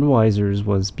 The Budweisers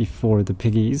was before the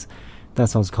Piggies. That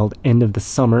song's called End of the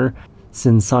Summer.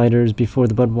 Sinsiders before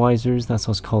the Budweisers. That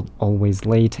song's called Always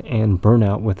Late. And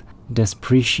Burnout with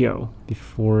Desprecio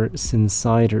before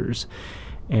Sinsiders.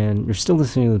 And you're still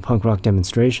listening to the Punk Rock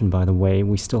Demonstration, by the way.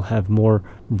 We still have more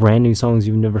brand new songs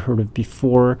you've never heard of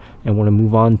before, and want to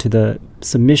move on to the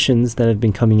submissions that have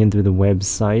been coming in through the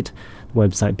website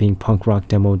being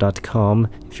punkrockdemo.com.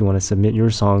 If you want to submit your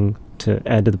song to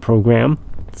add to the program,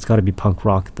 it's got to be punk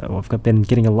rock, though. I've been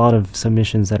getting a lot of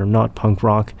submissions that are not punk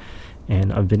rock,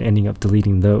 and I've been ending up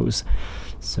deleting those.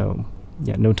 So,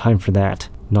 yeah, no time for that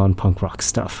non-punk rock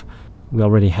stuff. We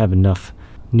already have enough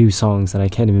new songs that I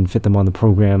can't even fit them on the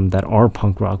program that are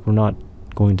punk rock. We're not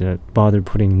going to bother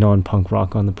putting non-punk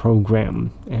rock on the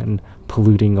program and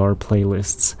polluting our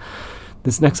playlists.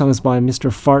 This next song is by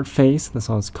Mr. Fartface. The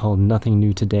song is called Nothing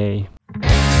New Today.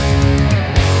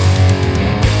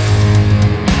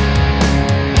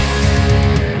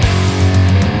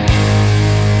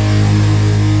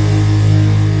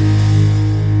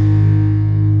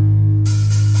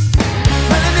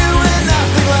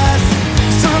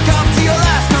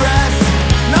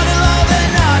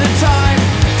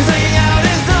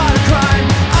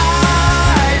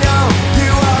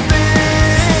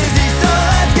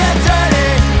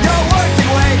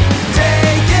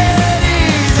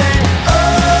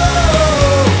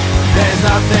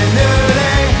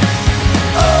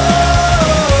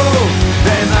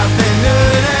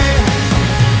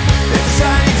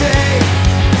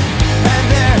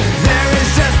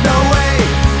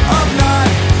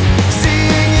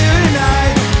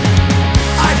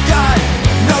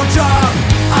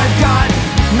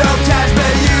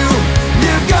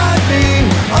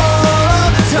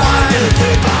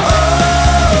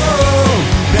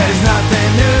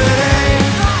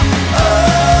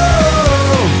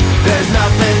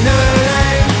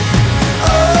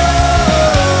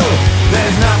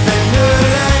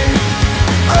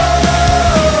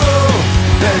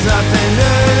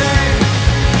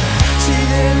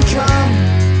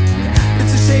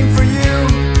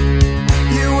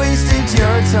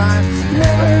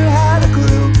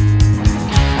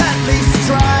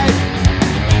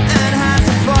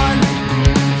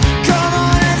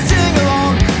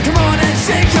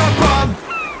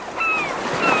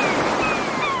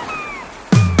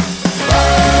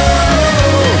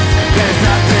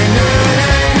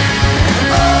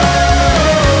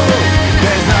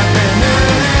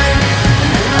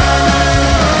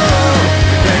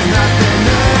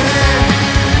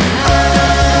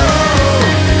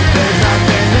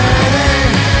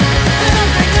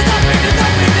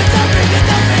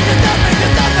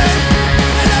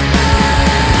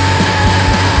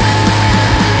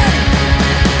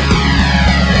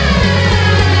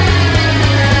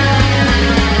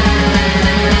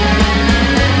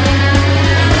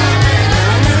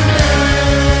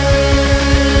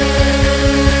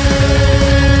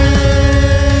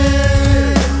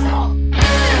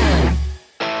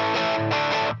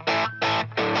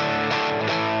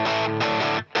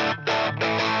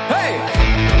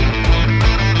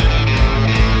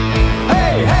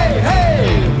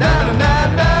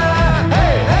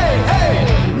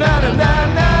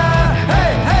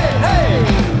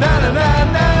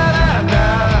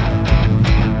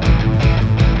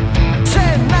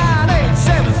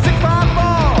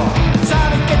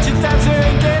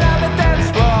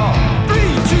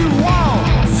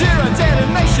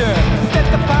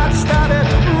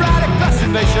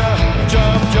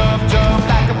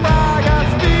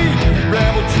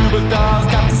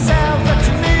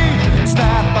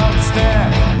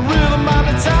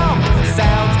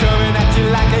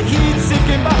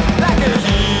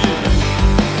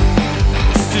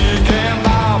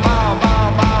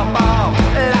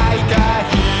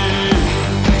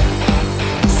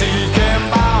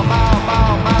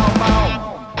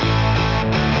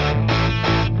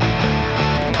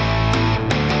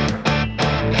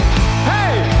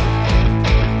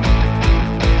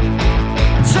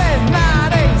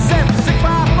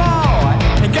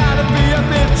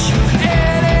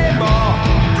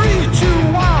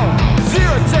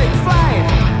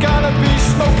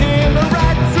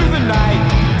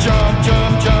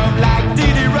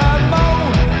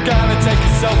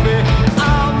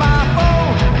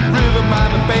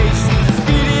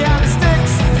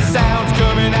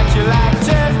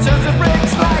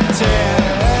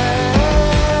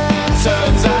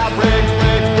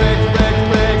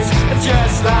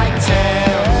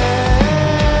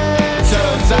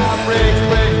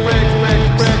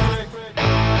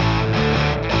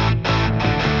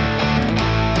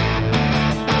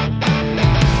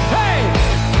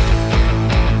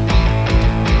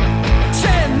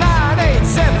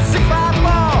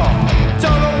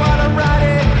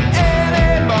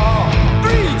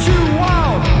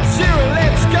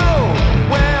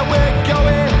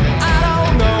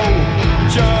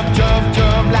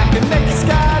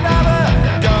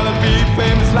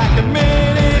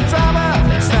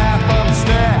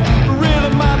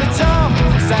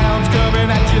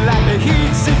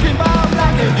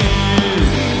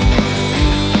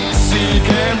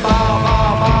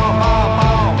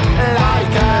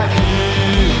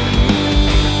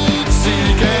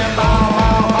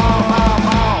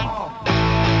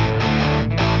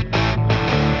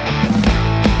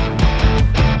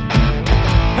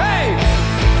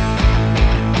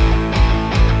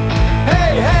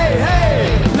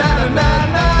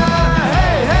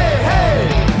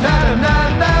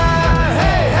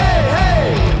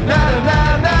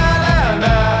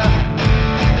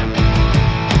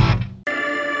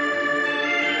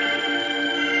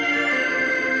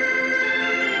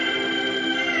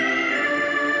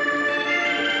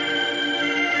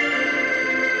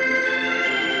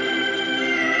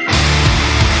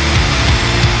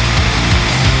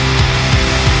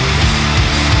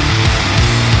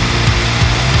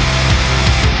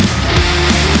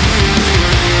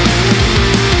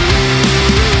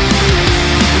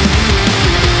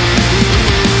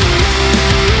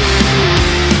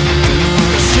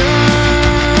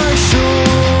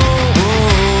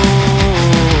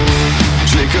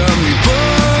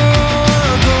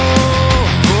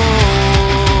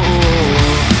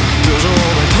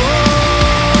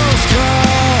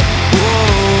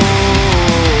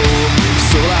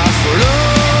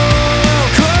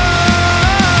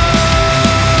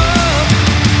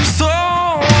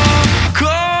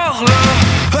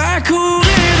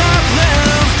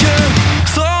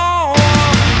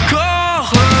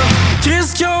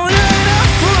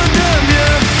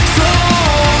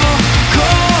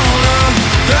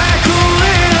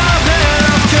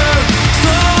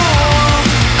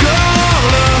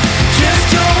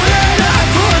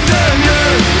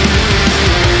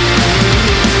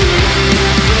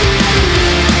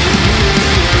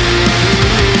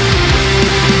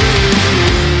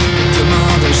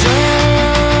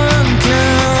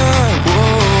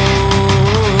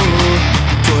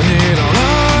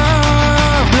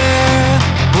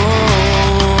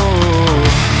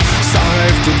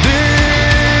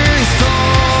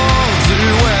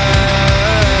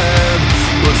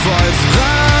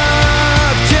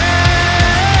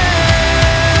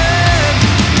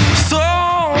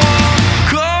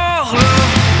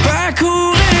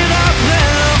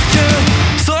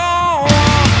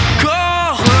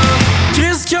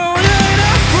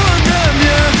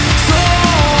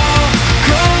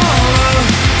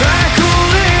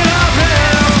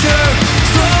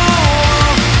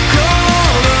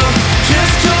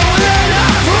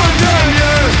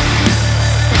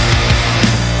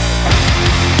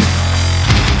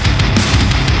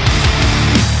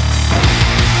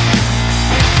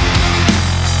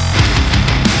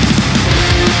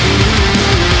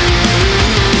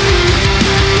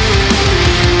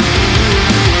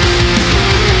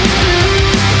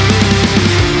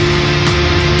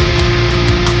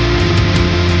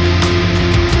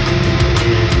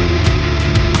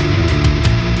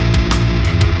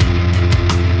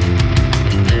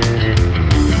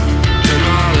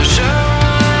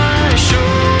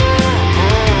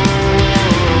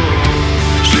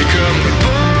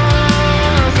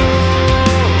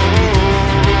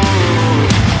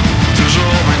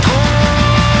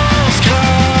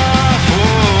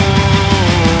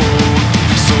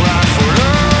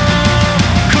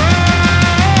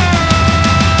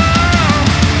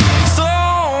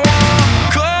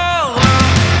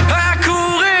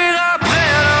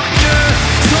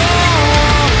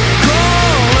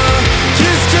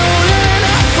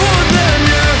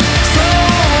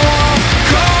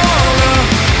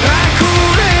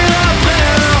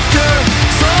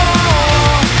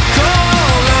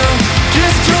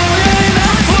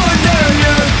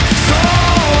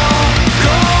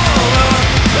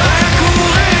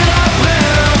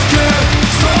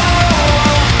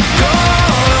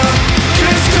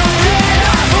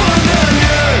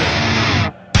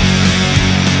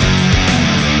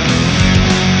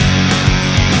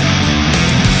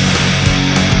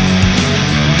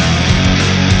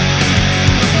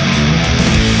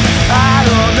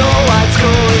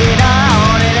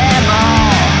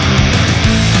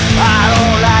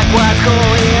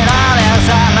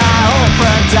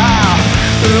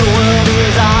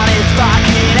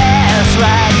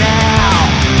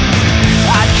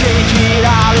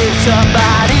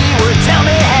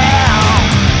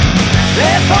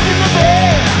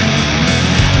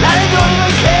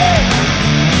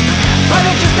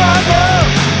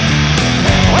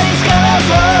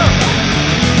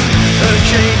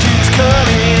 change is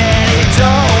coming and it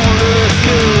don't look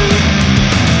good.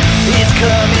 It's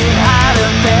coming out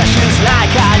of fashions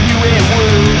like I knew it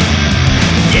would.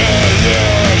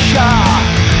 Yeah, sure,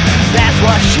 that's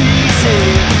what she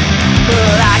said.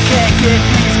 But I can't get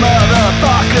these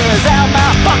motherfuckers out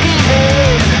my fucking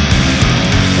head.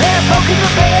 They're poking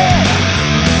the bear,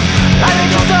 and they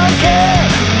just don't care.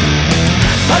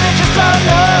 But they just don't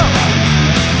know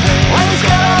what it's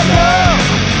gonna do.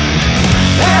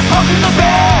 They're poking the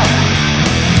bear,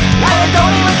 and they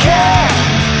don't even care.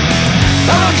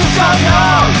 But they just don't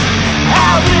know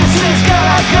how this is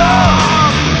gonna go.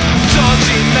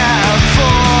 Dodging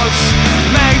metaphors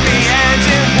make me end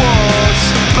in wars.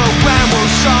 But when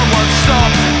will someone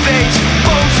stop these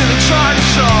balls in the China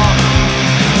shop?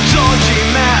 Dodgy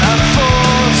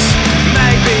metaphors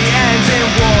make me end in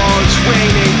wars. We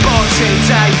need Boxing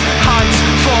Day hunts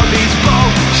for these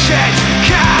bullshit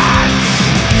cats.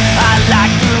 I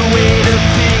like the way the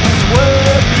things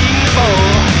were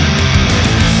before.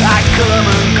 I come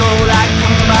and go like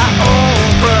through my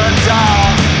open door.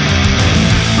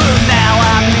 But now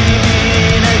I'm living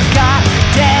in a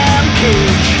goddamn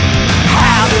cage.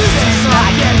 How does this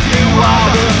not get through all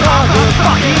the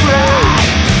motherfucking rage?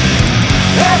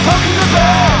 They're poking the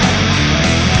bear,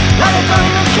 and they don't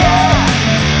even care.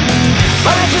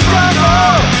 But they just don't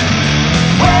know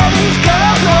where he's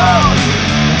gonna go.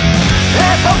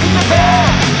 They're poking the bear,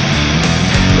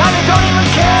 and they don't even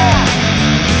care.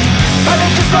 But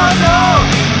they just don't know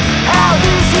how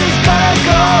this is gonna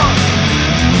go.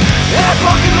 They're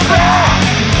poking the bear,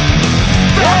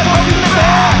 they're poking the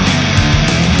bear,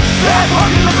 they're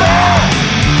poking the bear.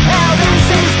 How this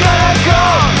is gonna go.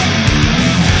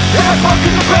 They're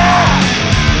poking the bear,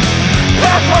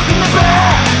 they're poking the bear,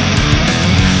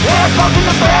 they're poking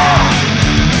the bear.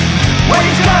 When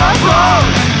he's gonna blow.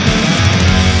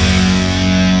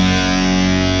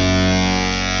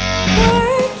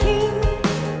 Working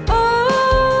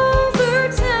overtime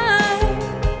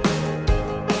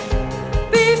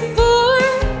before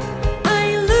I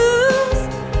lose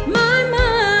my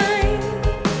mind.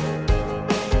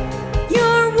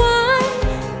 You're one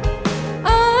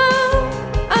of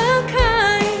a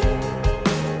kind,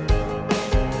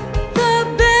 the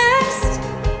best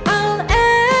I'll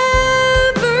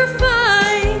ever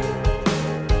find.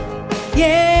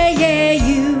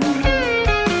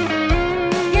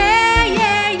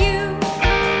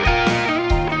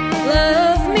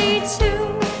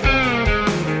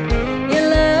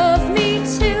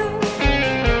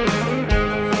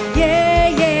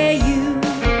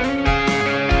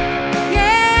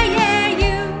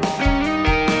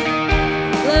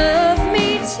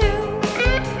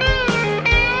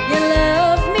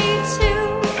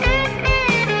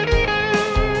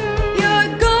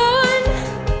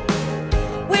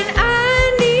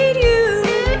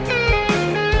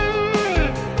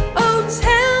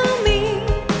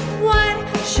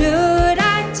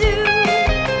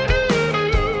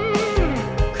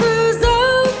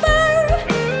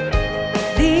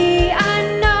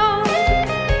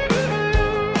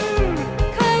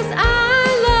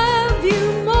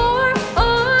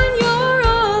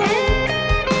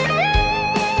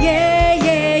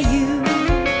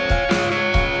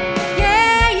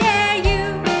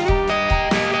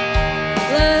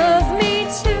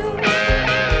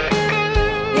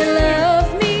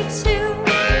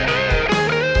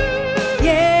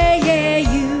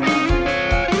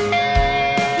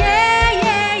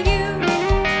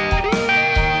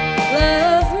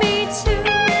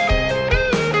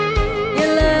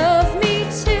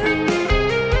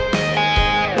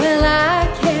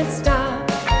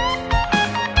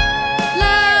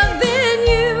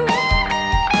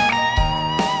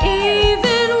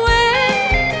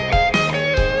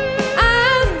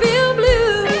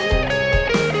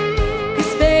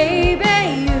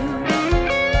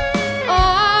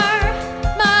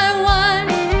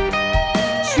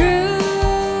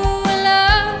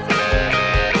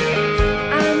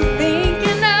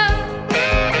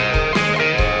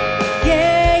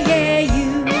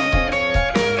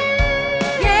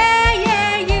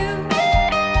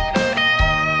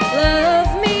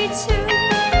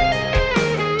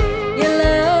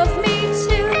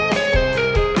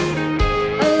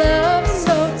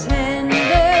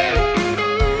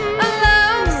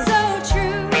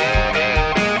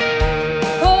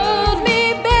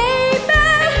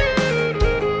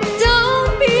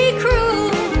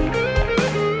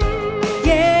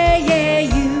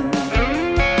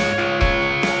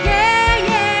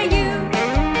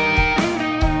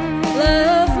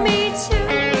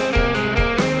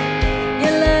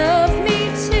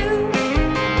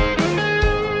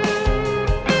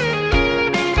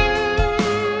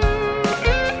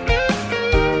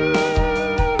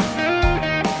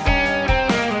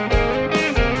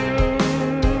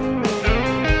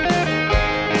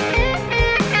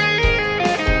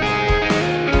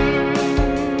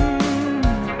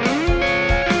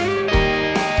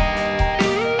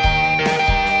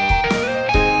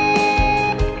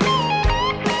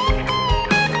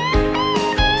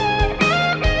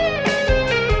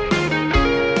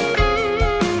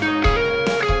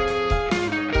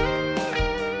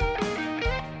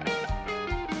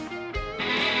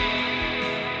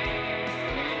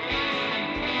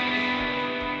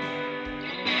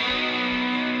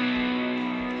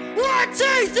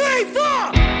 3, 4.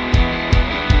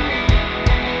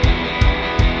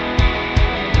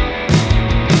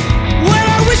 Well,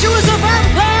 I wish I was a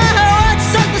vampire. I'd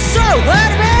suck the soul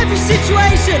out of every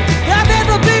situation that I've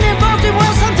ever been involved in.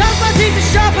 Well, sometimes my teeth are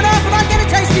sharp enough and I get a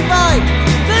tasty bite,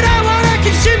 but I wanna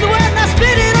consume the word and I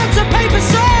spit it onto paper.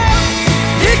 So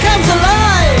here comes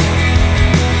alive,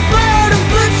 borrowed and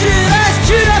butchered, eyes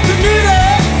chewed up and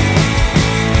neutered.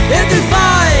 It'll do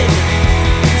fine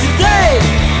today.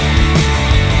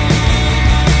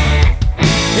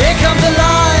 Here comes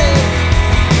alive,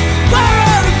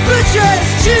 borrowed and butchered,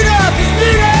 chewed up and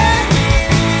neutered.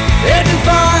 It'll do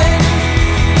fine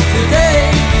today.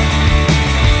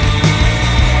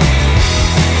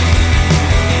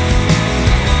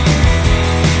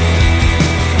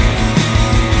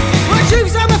 My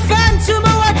troops, I'm a phantom,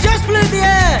 oh I just blew the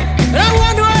air. And I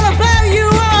wonder all about you,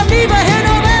 oh I'm neither here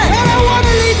nor there. And I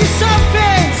wanna leave you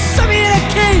something to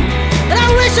keep. And I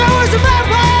wish I was a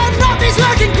vampire, not this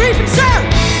lurking creeping sound.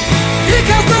 Here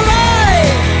comes the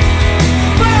light,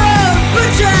 borrowed,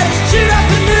 butchered, chewed up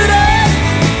and neutered.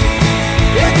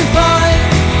 You can find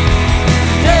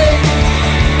today.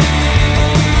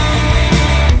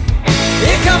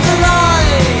 Here comes the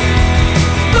light,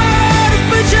 borrowed,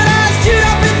 butchered, chewed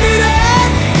up and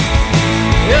neutered.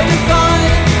 You can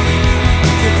find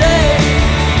today.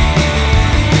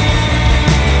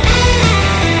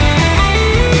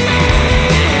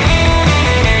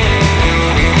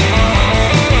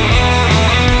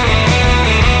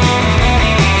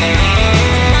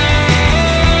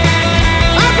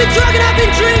 I've been drunk and I've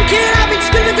been drinking, I've been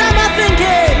screaming down my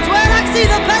thinkings. When I see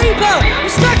the paper,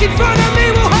 it's stuck in front of me,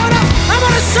 well hold up, I'm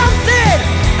on to something.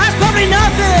 That's probably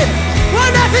nothing. Well,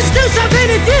 nothing's do something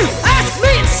if you ask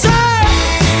me, so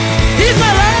here's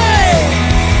my life.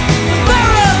 The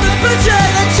borrow, the butcher,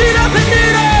 the chewed up and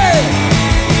neutered.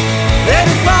 Let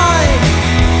me find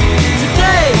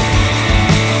today.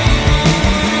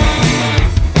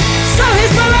 So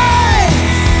here's my life.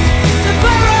 The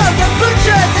borrow, the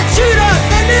butcher, the chewed up,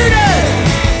 the neutered.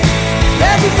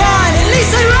 Let me find, at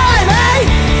least they rhyme, eh?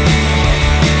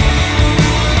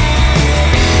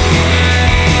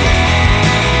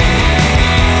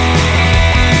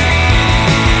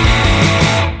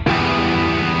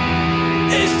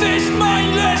 Is this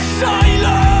mindless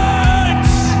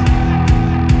silence?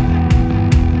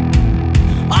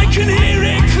 I can hear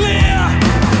it clear.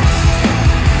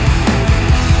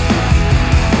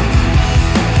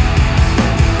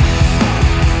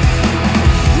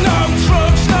 No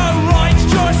drugs, no rights,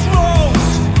 just rules.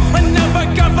 Another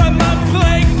government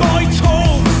plagued by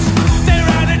tools. They're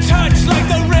out of touch like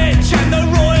the rich and the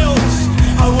royals.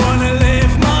 I wanna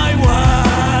live my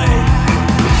way.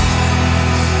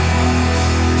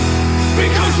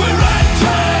 Because we're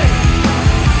anti,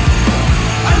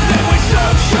 and then we're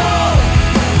social.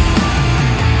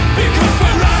 Because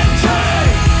we're anti,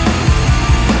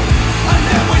 and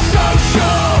then we're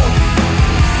social.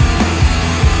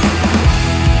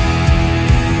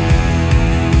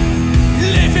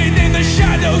 Living in the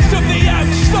shadows of the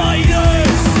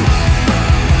outsiders.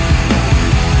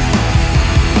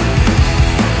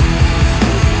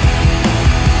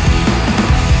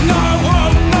 No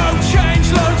hope, no change,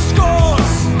 load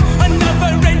scores.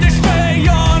 Another industry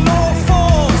on all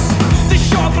fours. The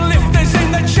shoplifters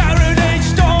in the charity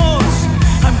stores.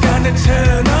 I'm gonna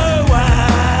turn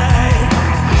away.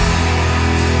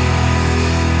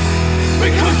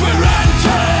 Because we're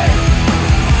anti,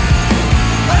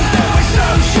 and then we're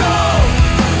social.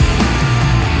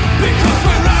 Because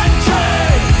we're anti,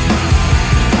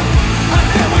 and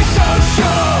then we're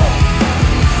social.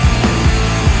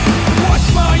 What's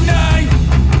my name?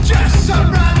 Just some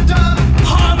random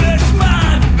harmless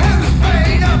man who's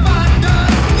been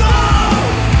abandoned. No!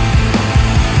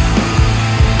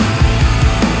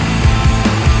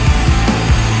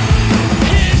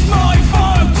 Here's my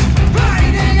vote. Play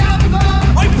the anthem.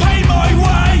 I pay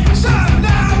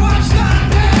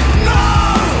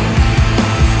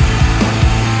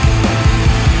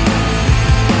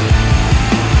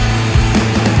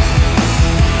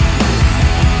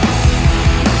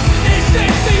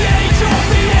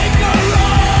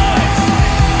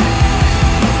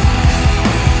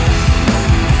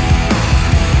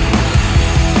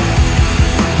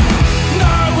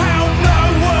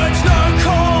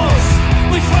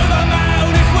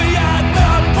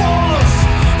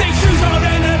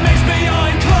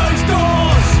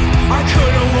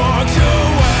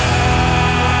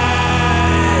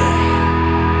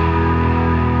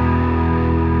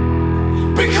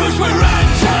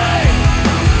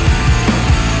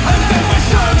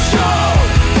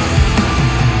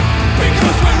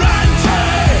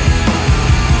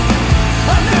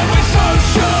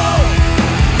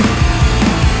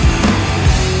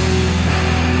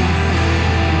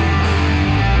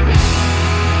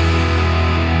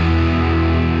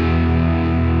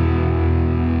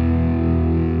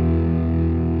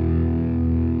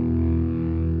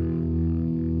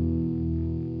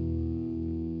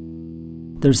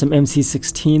There's some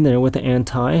MC16 there with the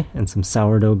Anti, and some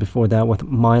Sourdough before that with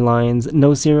My Lines,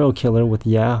 No Serial Killer with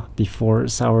Yeah before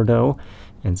Sourdough,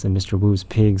 and some Mr. Wu's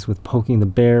Pigs with Poking the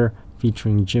Bear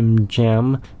featuring Jim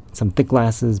Jam, some Thick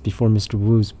Glasses before Mr.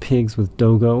 Wu's Pigs with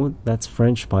Dogo, that's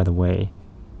French by the way,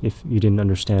 if you didn't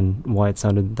understand why it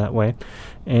sounded that way,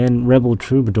 and Rebel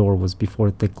Troubadour was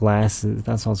before Thick Glasses.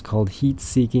 That song's called Heat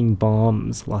Seeking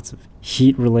Bombs. Lots of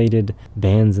heat-related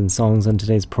bands and songs on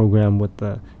today's program with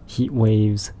the heat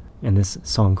waves and this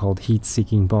song called Heat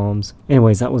Seeking Bombs.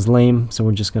 Anyways, that was lame, so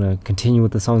we're just gonna continue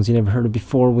with the songs you never heard of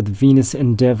before with Venus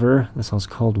Endeavor. The song's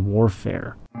called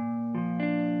Warfare.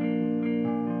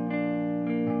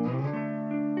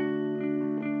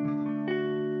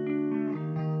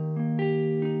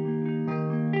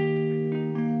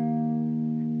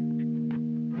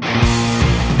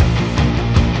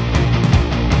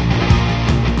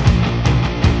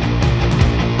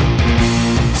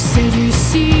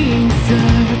 Seducing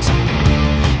flirt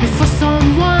before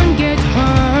someone get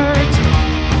hurt.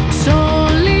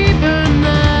 Slowly burn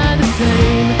at the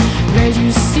flame,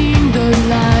 reducing the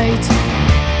light,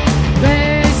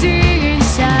 blazing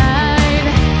inside.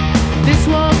 This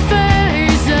warfare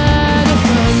is out of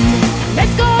fun.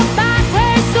 Let's go back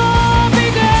where it's all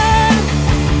begun.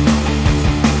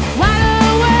 Wide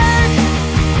awake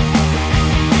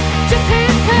to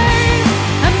feel pain.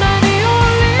 Am I the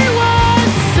only one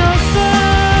to suffer?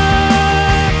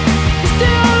 Is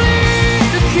there only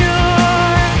the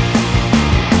cure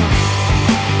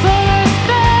for a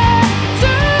spell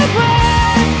to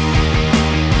break?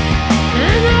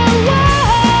 And no one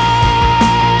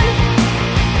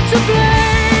to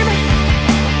blame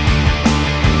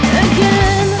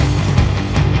again.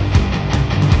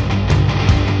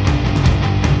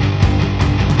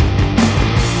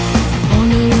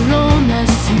 All alone I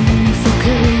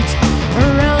suffocate.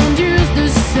 Around you's the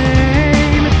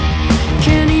same.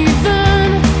 Can't even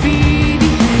feed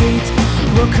the hate.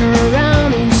 Walk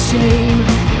around in shame.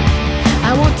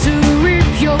 I want to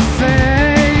rip your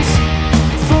face.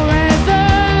 Forever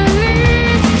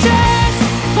leave trace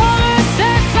for the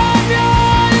sake of your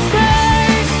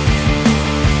disgrace.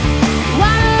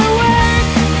 Wide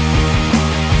awake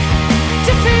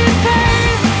to feel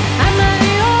pain. Am I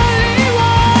the only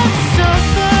one to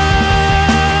suffer?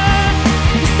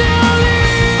 Is there only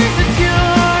the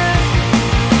cure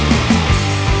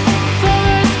for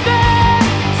a spell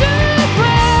to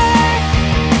break?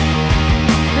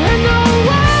 And no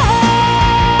one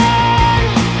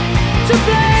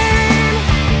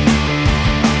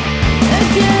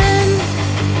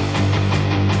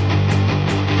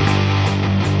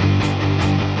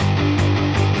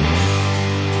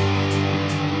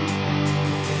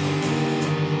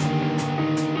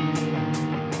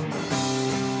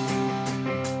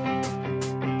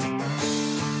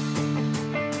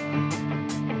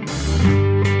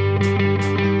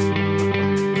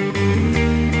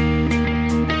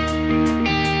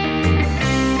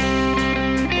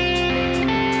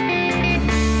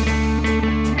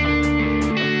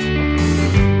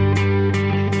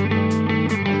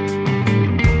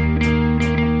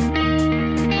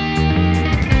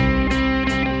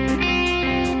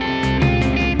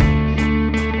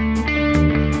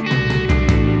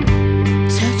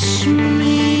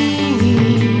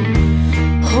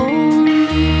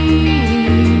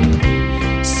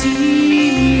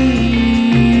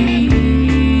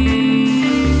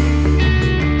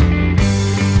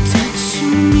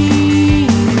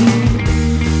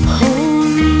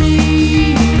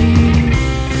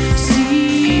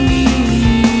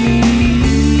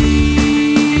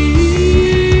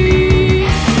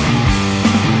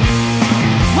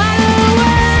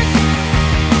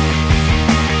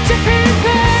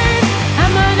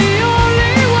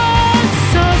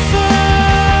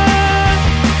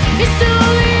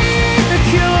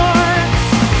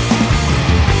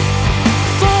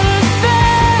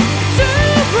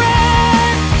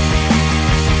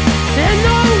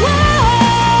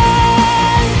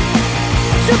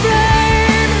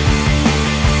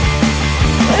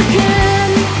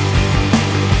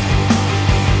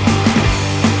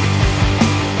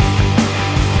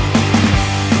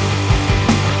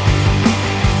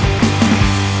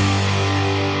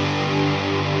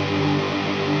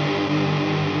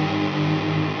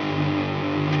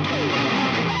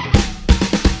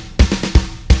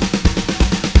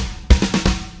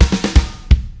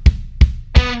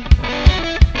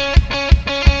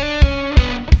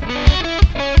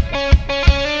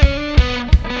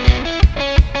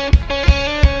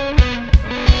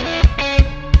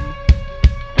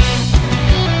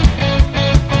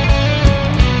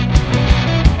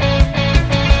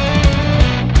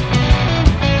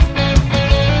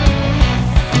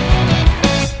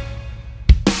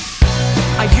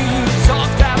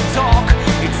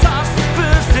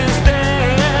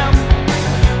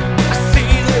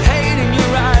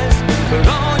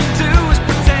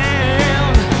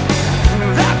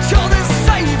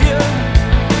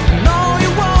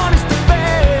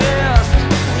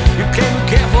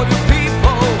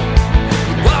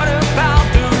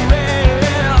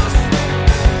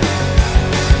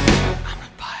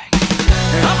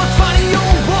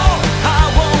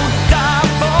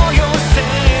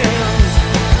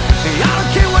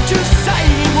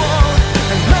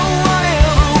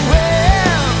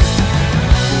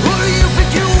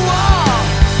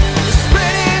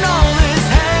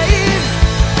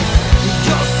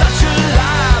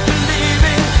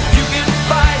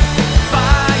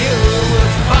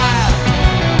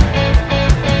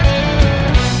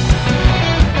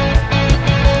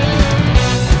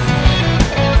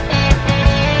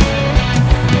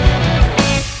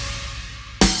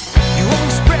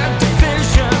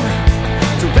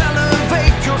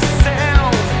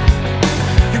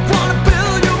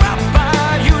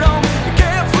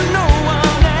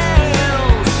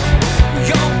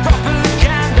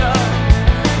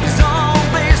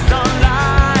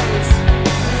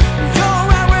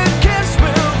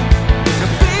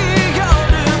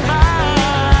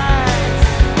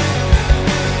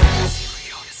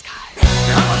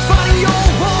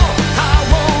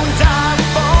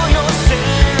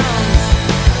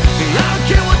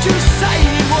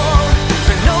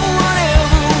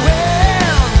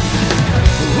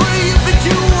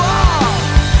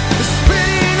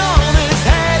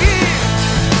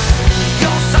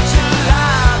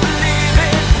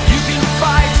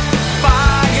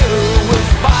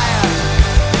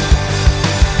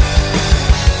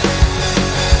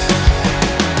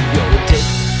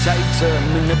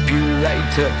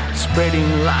mentor, spreading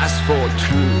lies for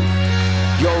truth.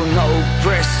 You're no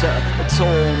oppressor, a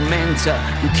tormentor.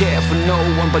 You care for no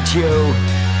one but you.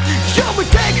 You're a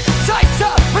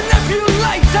dictator,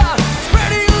 manipulator,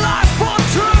 spreading lies for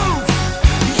truth.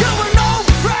 You're an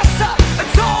oppressor, a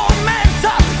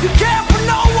tormentor. You care for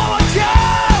no one but you.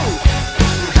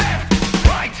 Left,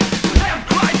 right, left,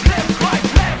 right, left, right,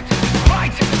 left,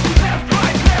 right, left,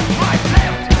 right, left, right,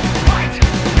 left, right,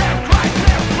 left, right,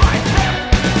 left, right, left,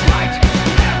 right,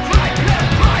 left, right,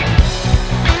 left, right.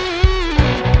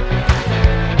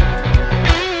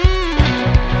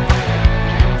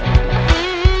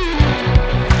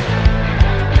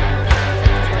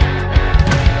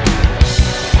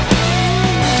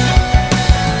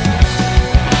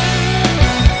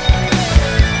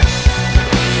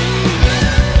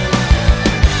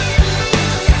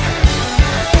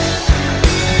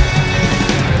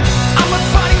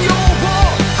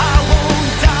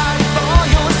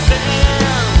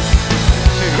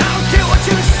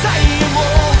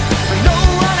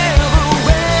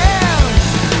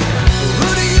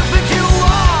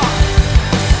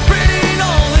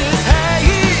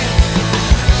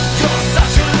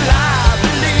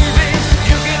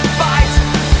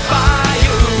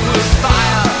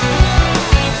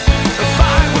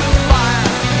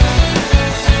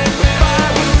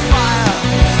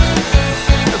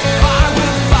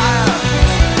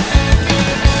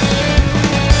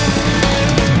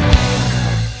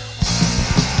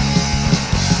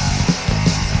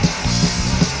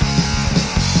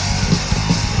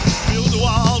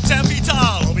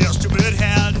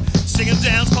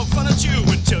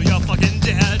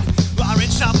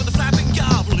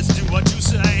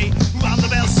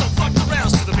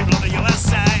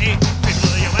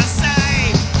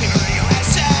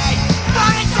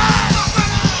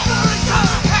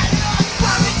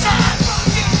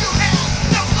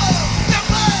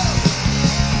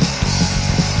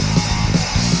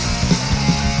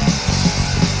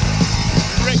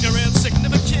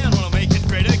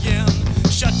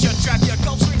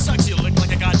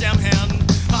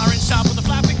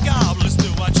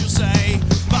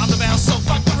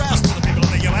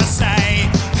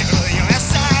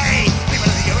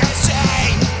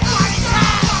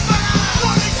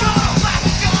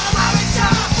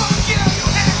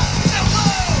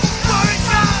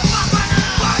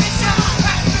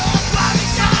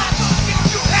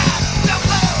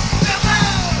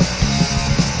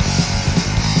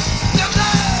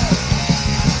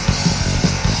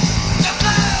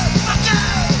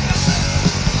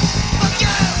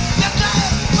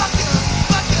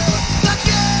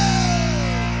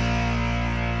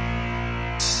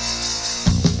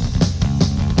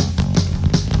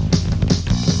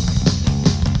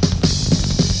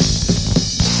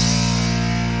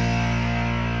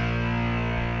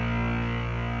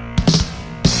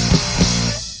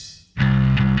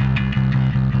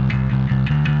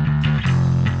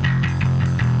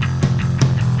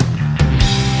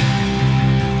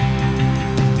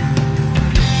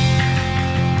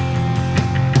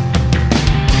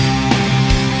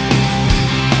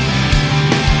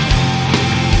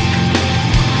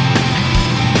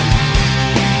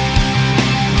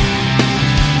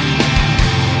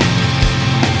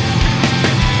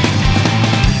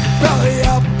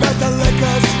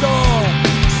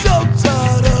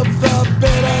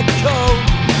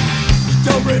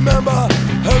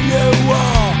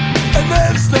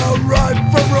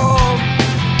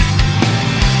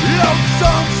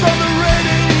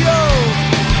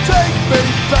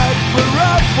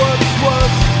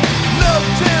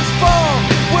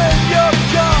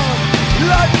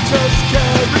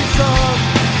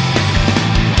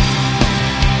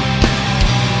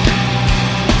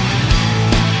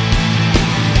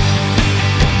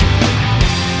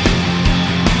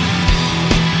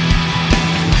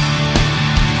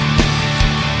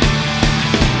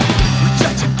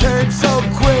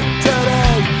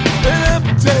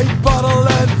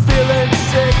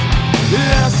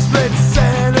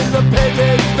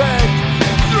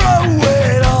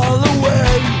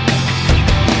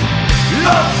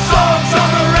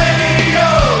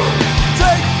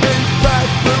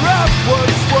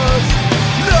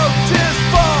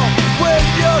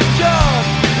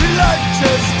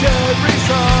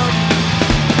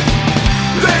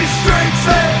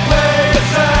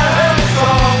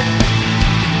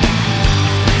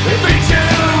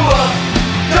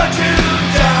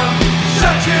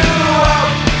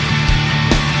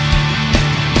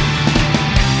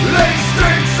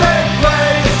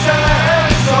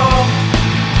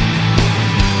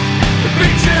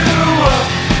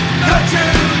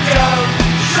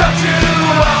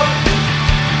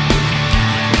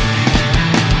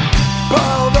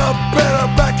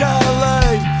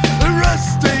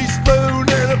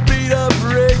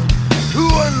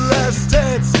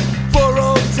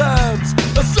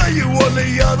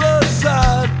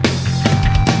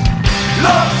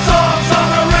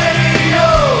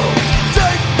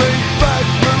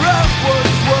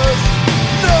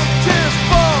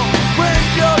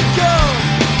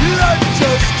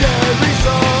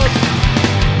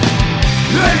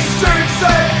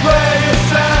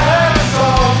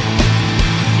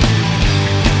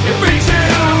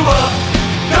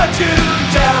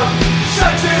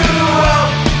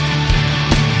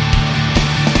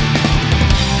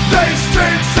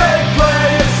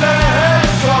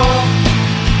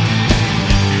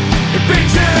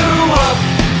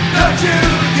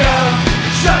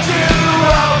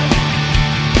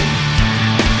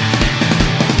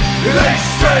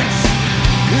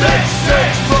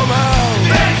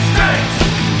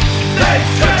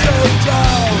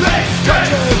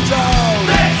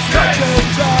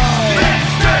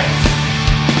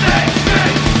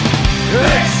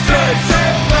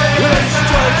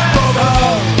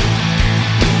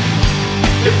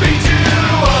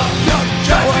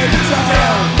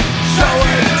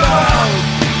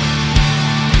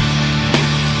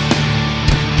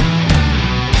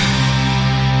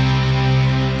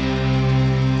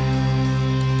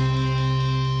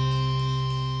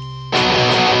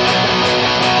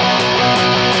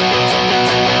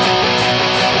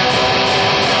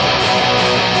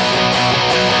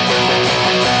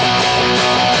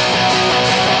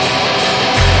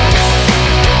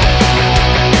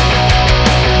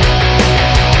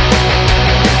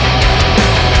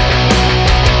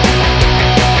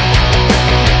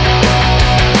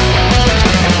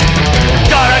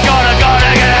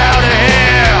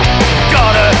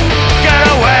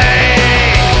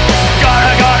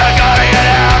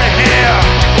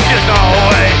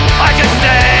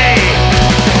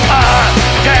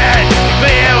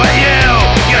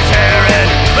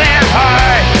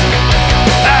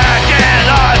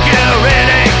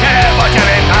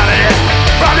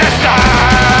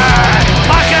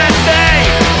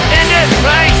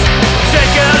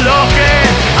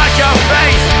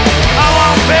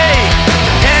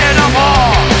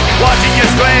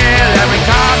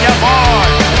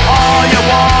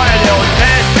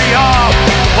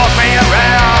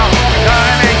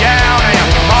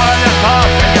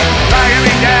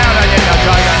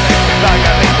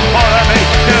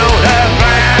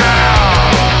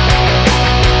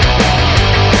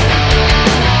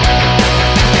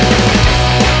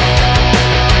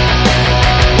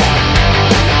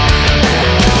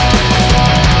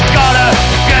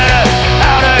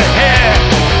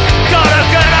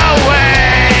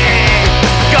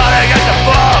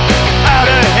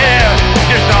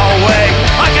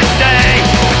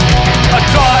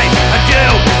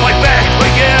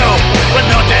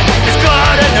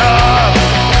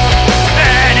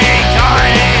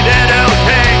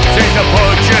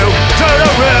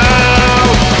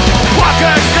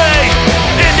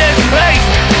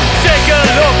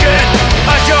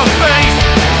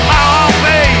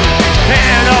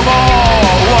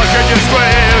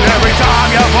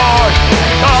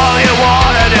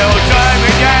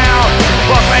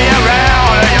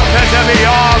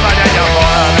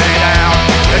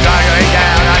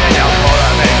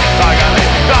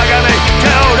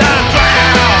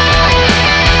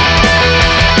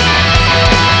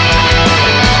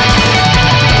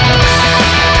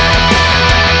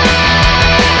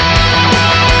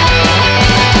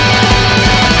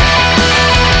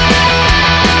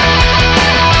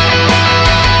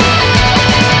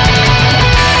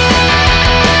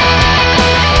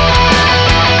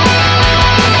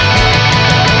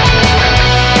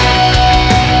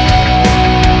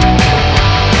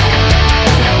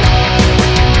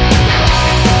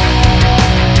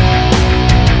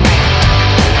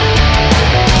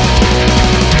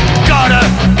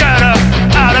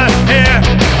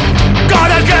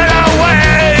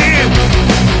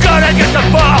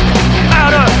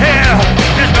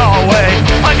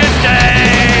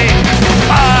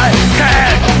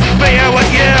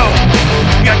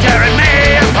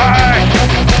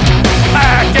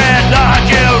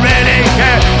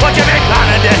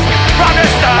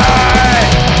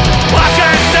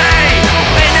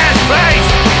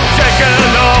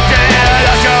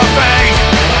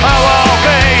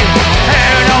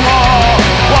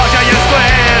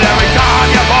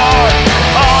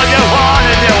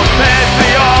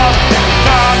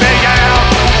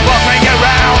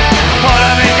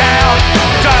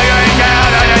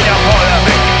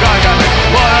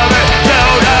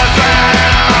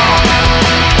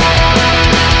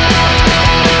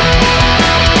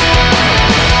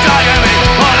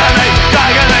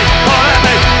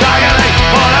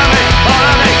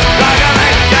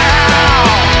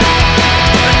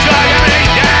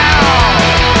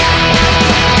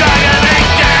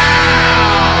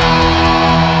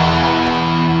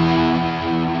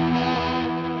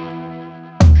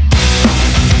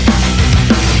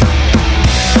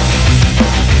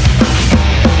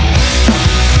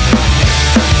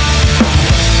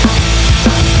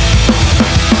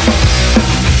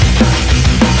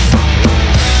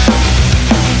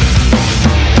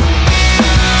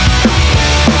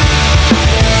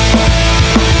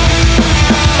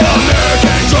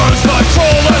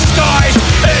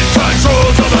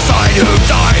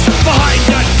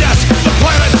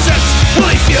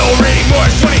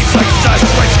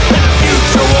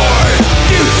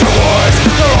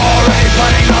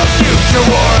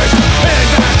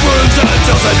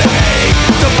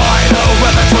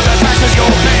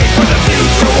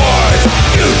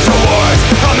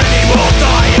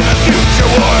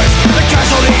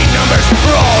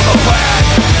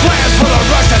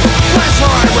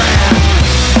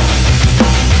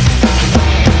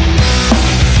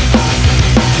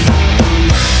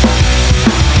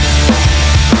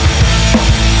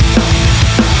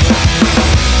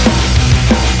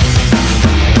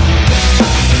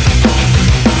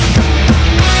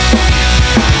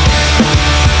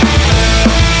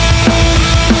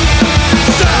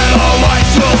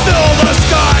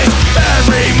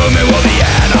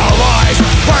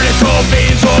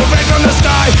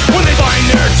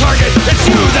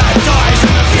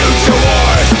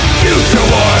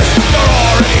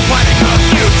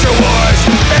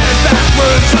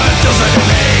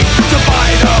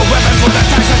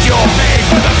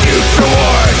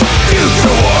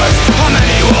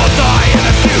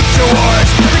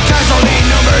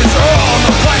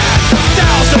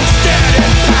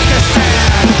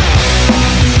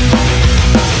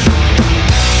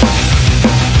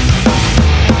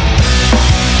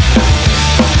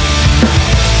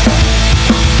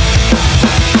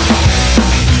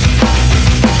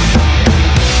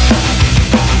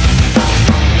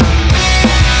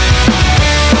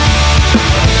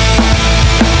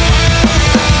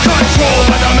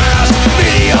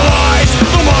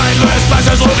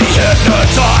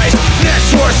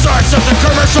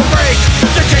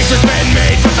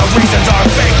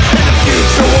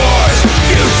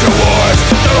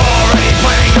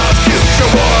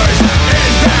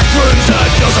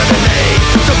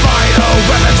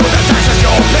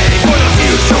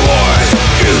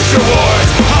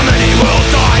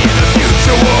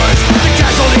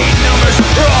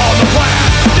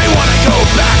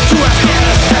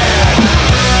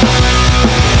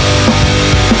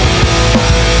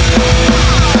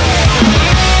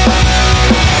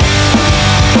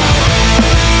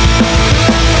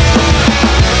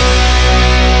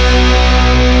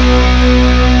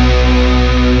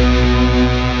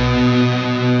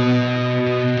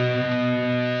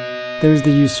 There's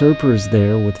the Usurpers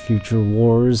there with Future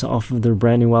Wars off of their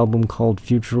brand new album called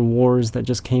Future Wars that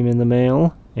just came in the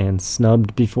mail, and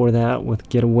snubbed before that with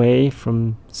Get Away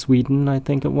from Sweden, I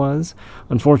think it was.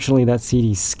 Unfortunately, that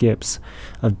CD skips.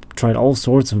 I've tried all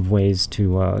sorts of ways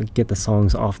to get the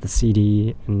songs off the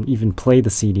CD and even play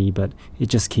the CD, but it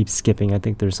just keeps skipping. I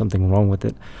think there's something wrong with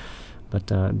it. But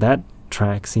that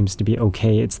track seems to be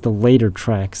okay. It's the later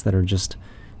tracks that are just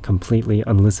completely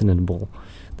unlistenable.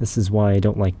 This is why I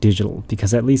don't like digital,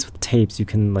 because at least with tapes you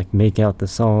can like make out the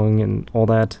song and all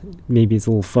that. Maybe it's a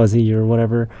little fuzzy or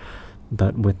whatever,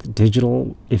 but with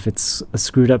digital, if it's a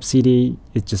screwed up CD,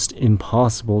 it's just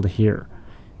impossible to hear.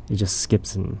 It just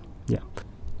skips, and yeah.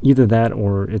 Either that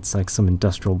or it's like some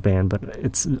industrial band, but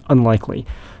it's unlikely.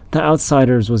 The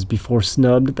Outsiders was before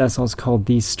snubbed. That song's called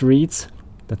These Streets.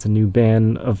 That's a new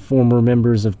band of former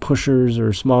members of Pushers or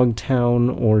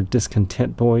Smogtown or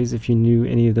Discontent Boys, if you knew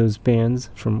any of those bands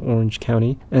from Orange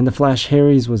County. And the Flash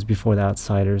Harrys was before the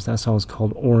Outsiders. That song was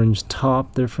called Orange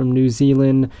Top. They're from New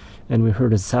Zealand. And we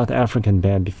heard a South African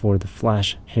band before the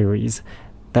Flash Harrys.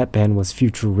 That band was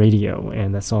Future Radio,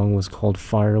 and that song was called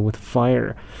Fire with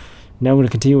Fire. Now we're going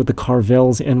to continue with the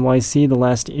Carvels NYC. The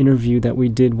last interview that we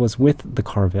did was with the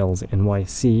Carvels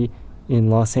NYC in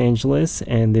Los Angeles,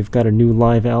 and they've got a new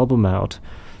live album out.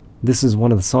 This is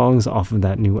one of the songs off of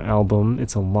that new album.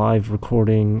 It's a live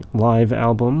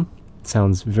album. It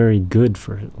sounds very good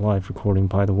for live recording,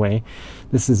 by the way.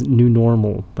 This is New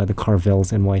Normal by the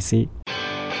Carvels NYC.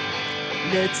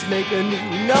 Let's make a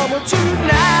new normal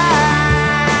tonight.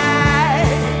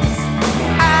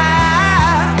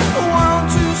 I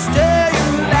want to stay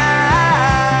alive.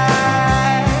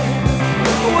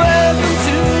 Welcome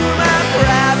to my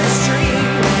private street.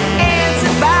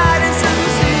 Antibodies of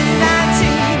C19.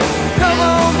 Come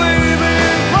on, baby,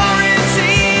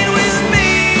 quarantine with me.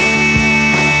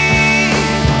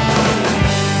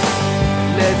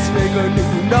 Let's make a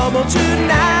new normal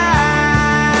tonight.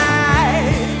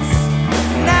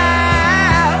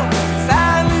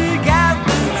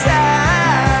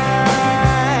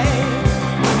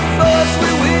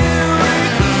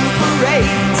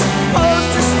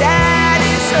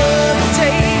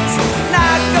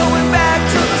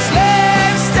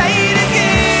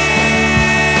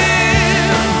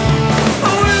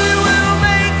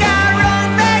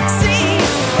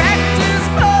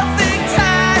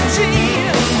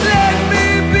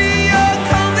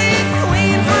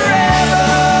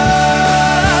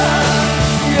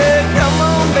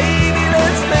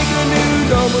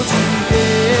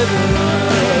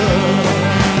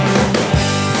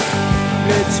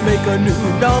 Make a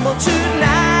new normal tonight.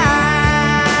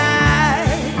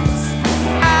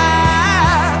 I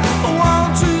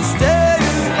want to stay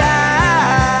alive.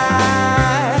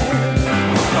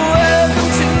 Welcome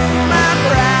to my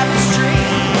private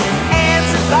street.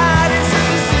 Antibodies of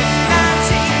C19.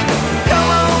 Come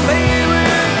on, baby,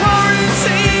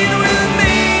 quarantine with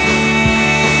me.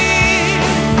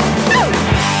 Woo!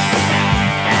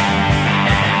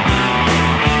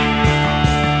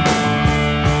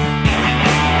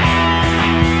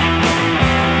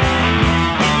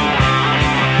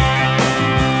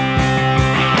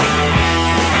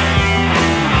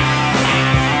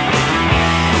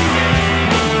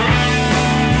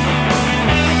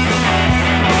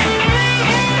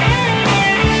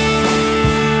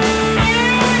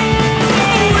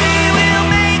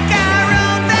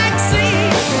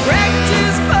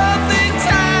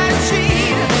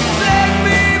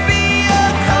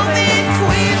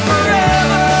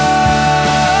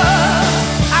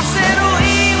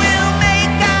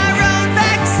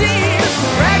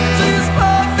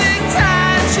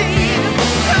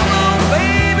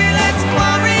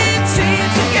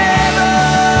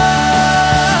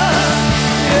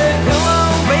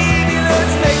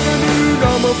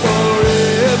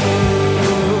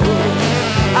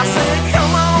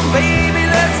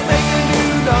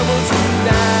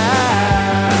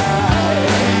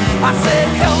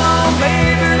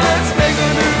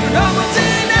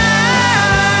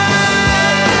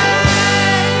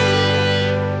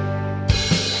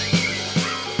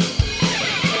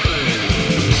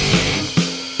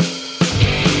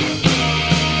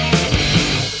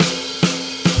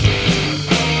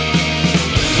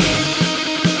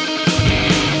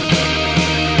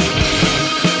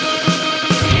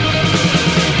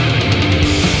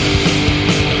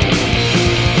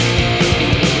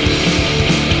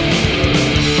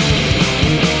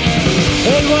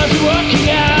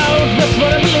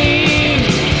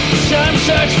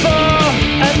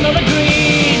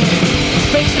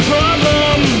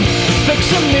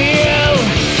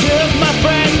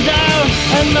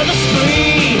 Another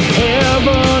spree,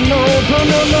 heaven open,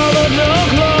 another door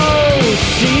closed.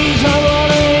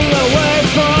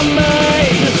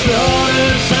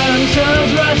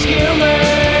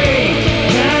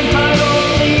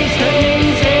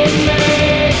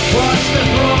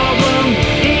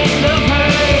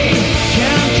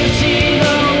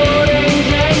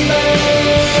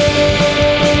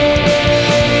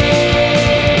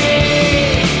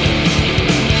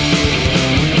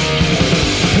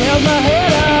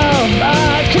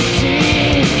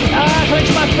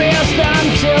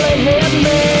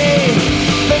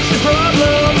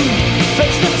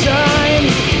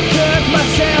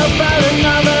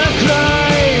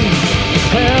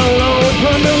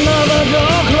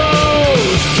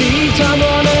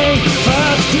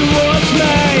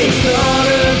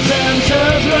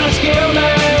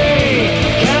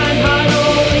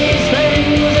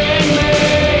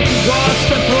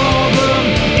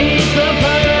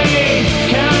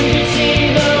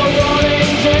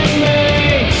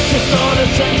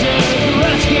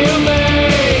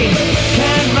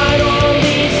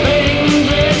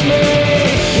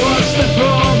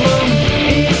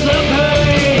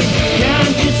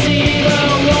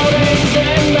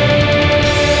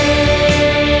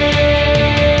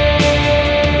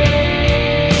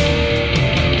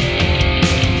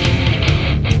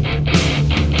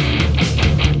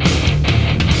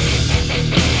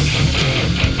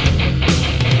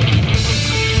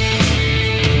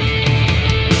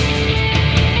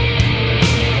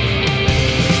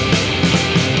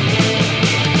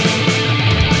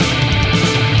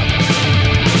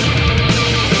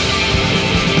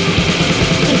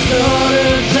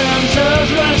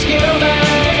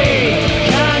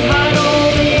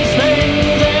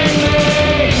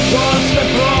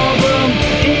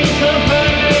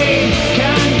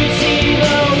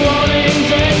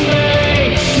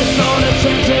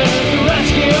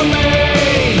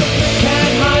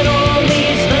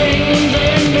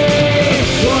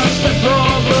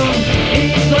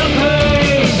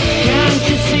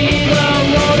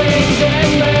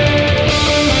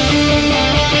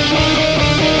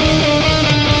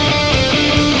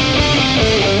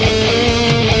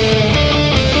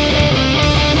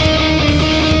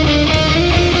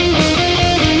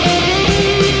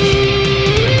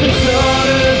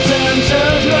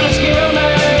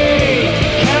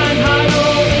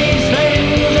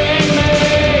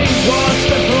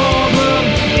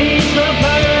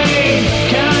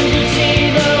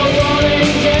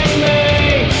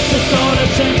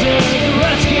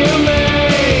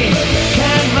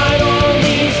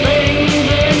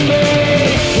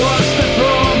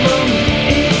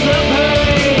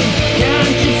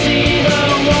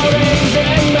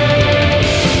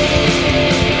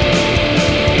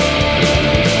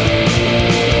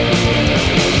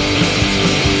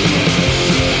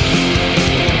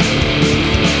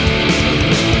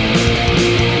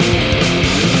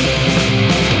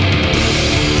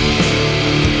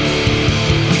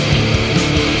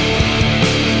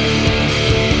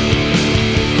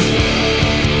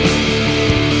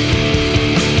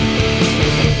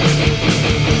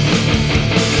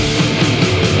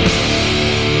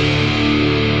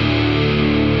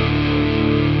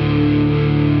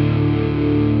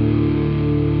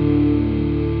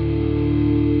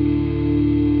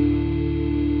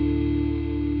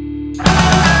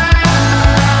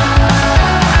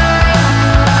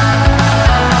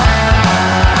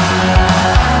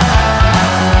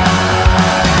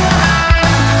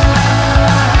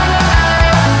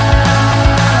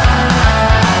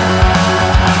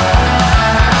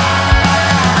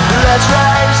 let's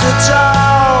raise a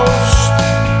toast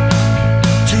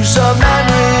to some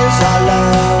memories I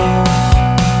love.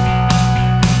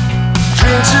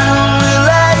 Drink to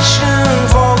elation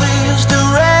for this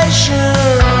duration,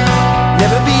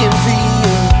 never be in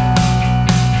fear.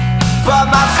 But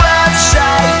my friends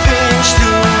say things to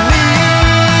me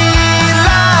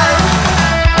like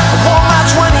I want my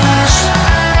 20s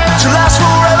to last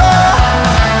forever.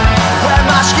 Wear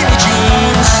my skinny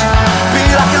jeans, be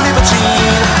like a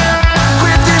libertine.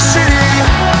 Quit this city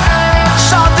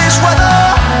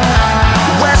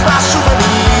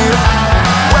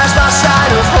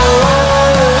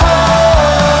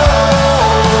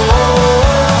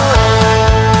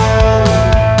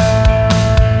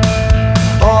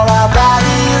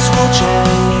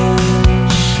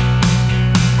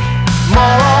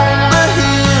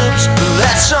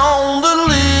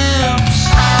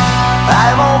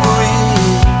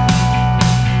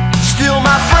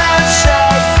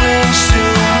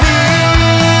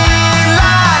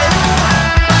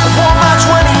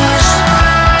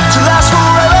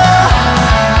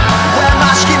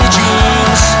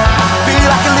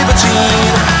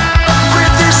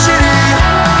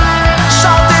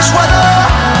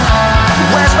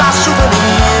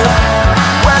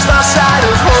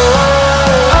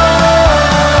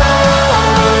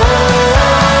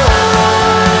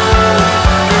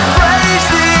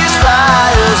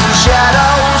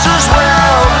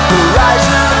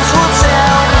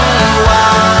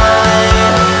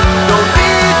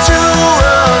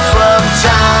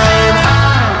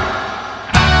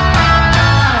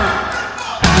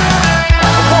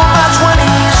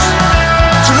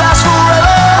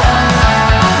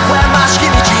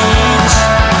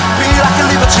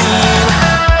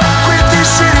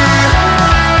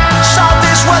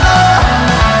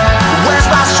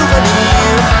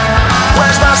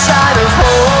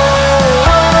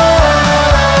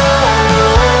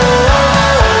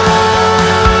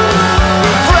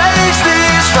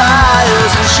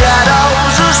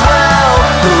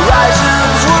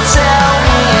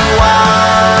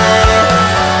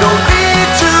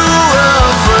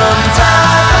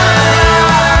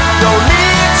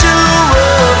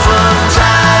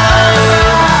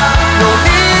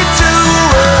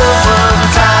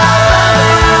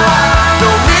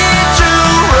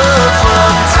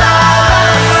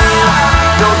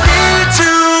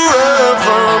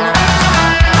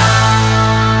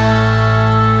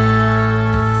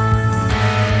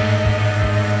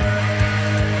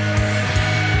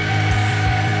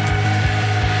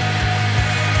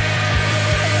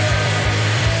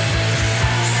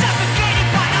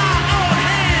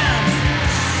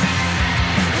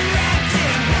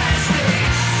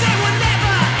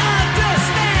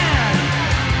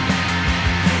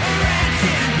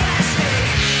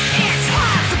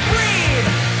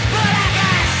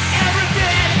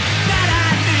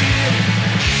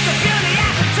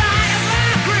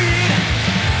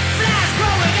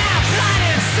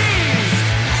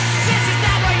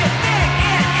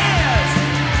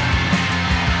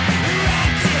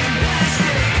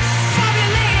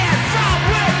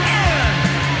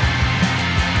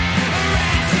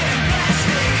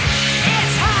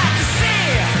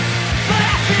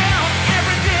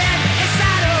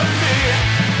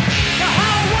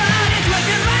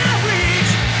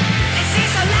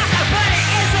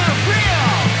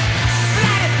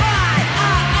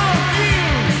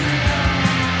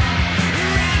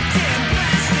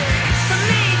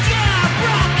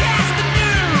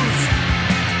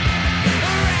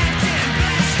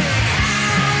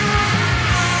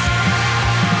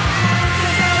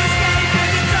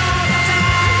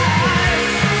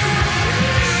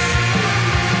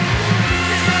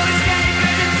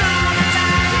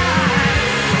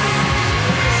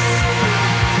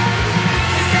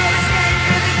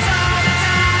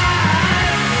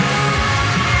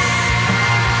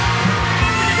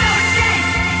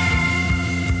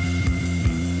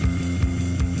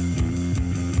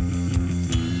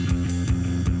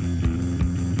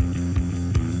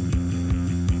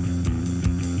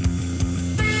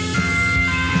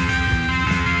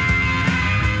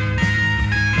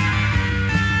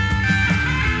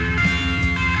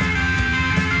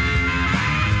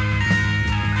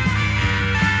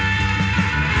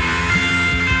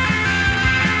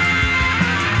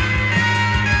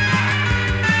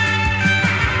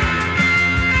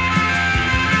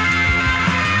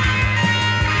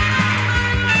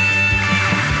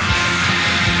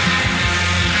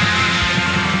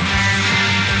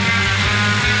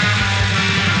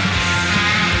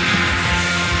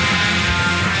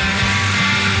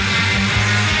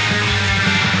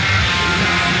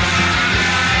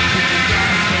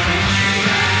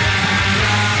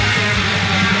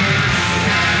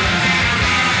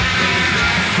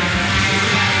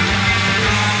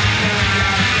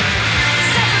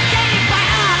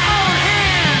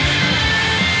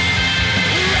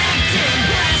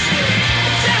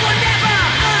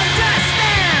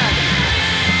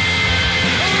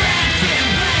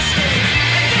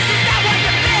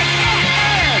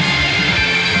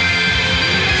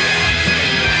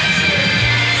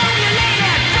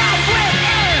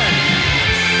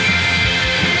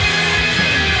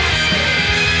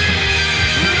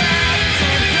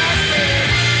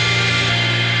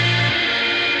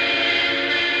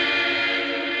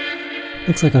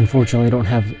Looks like unfortunately I don't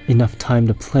have enough time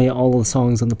to play all of the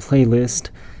songs on the playlist,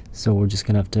 so we're just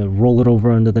gonna have to roll it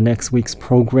over into the next week's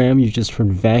program. You just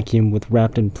heard Vacuum with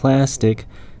Wrapped in Plastic,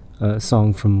 a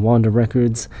song from Wanda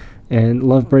Records, and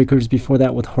Lovebreakers before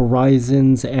that with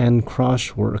Horizons, and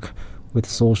Crushwork with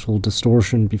Social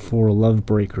Distortion before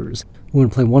Lovebreakers. We're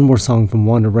gonna play one more song from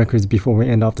Wanda Records before we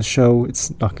end off the show.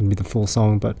 It's not gonna be the full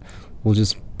song, but we'll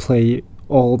just play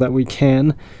all that we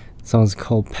can. The song's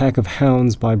called Pack of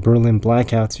Hounds by Berlin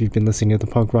Blackouts. You've been listening to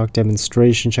the Punk Rock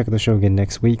Demonstration. Check out the show again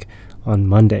next week on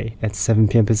Monday at 7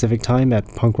 p.m. Pacific Time at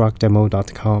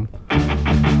punkrockdemo.com.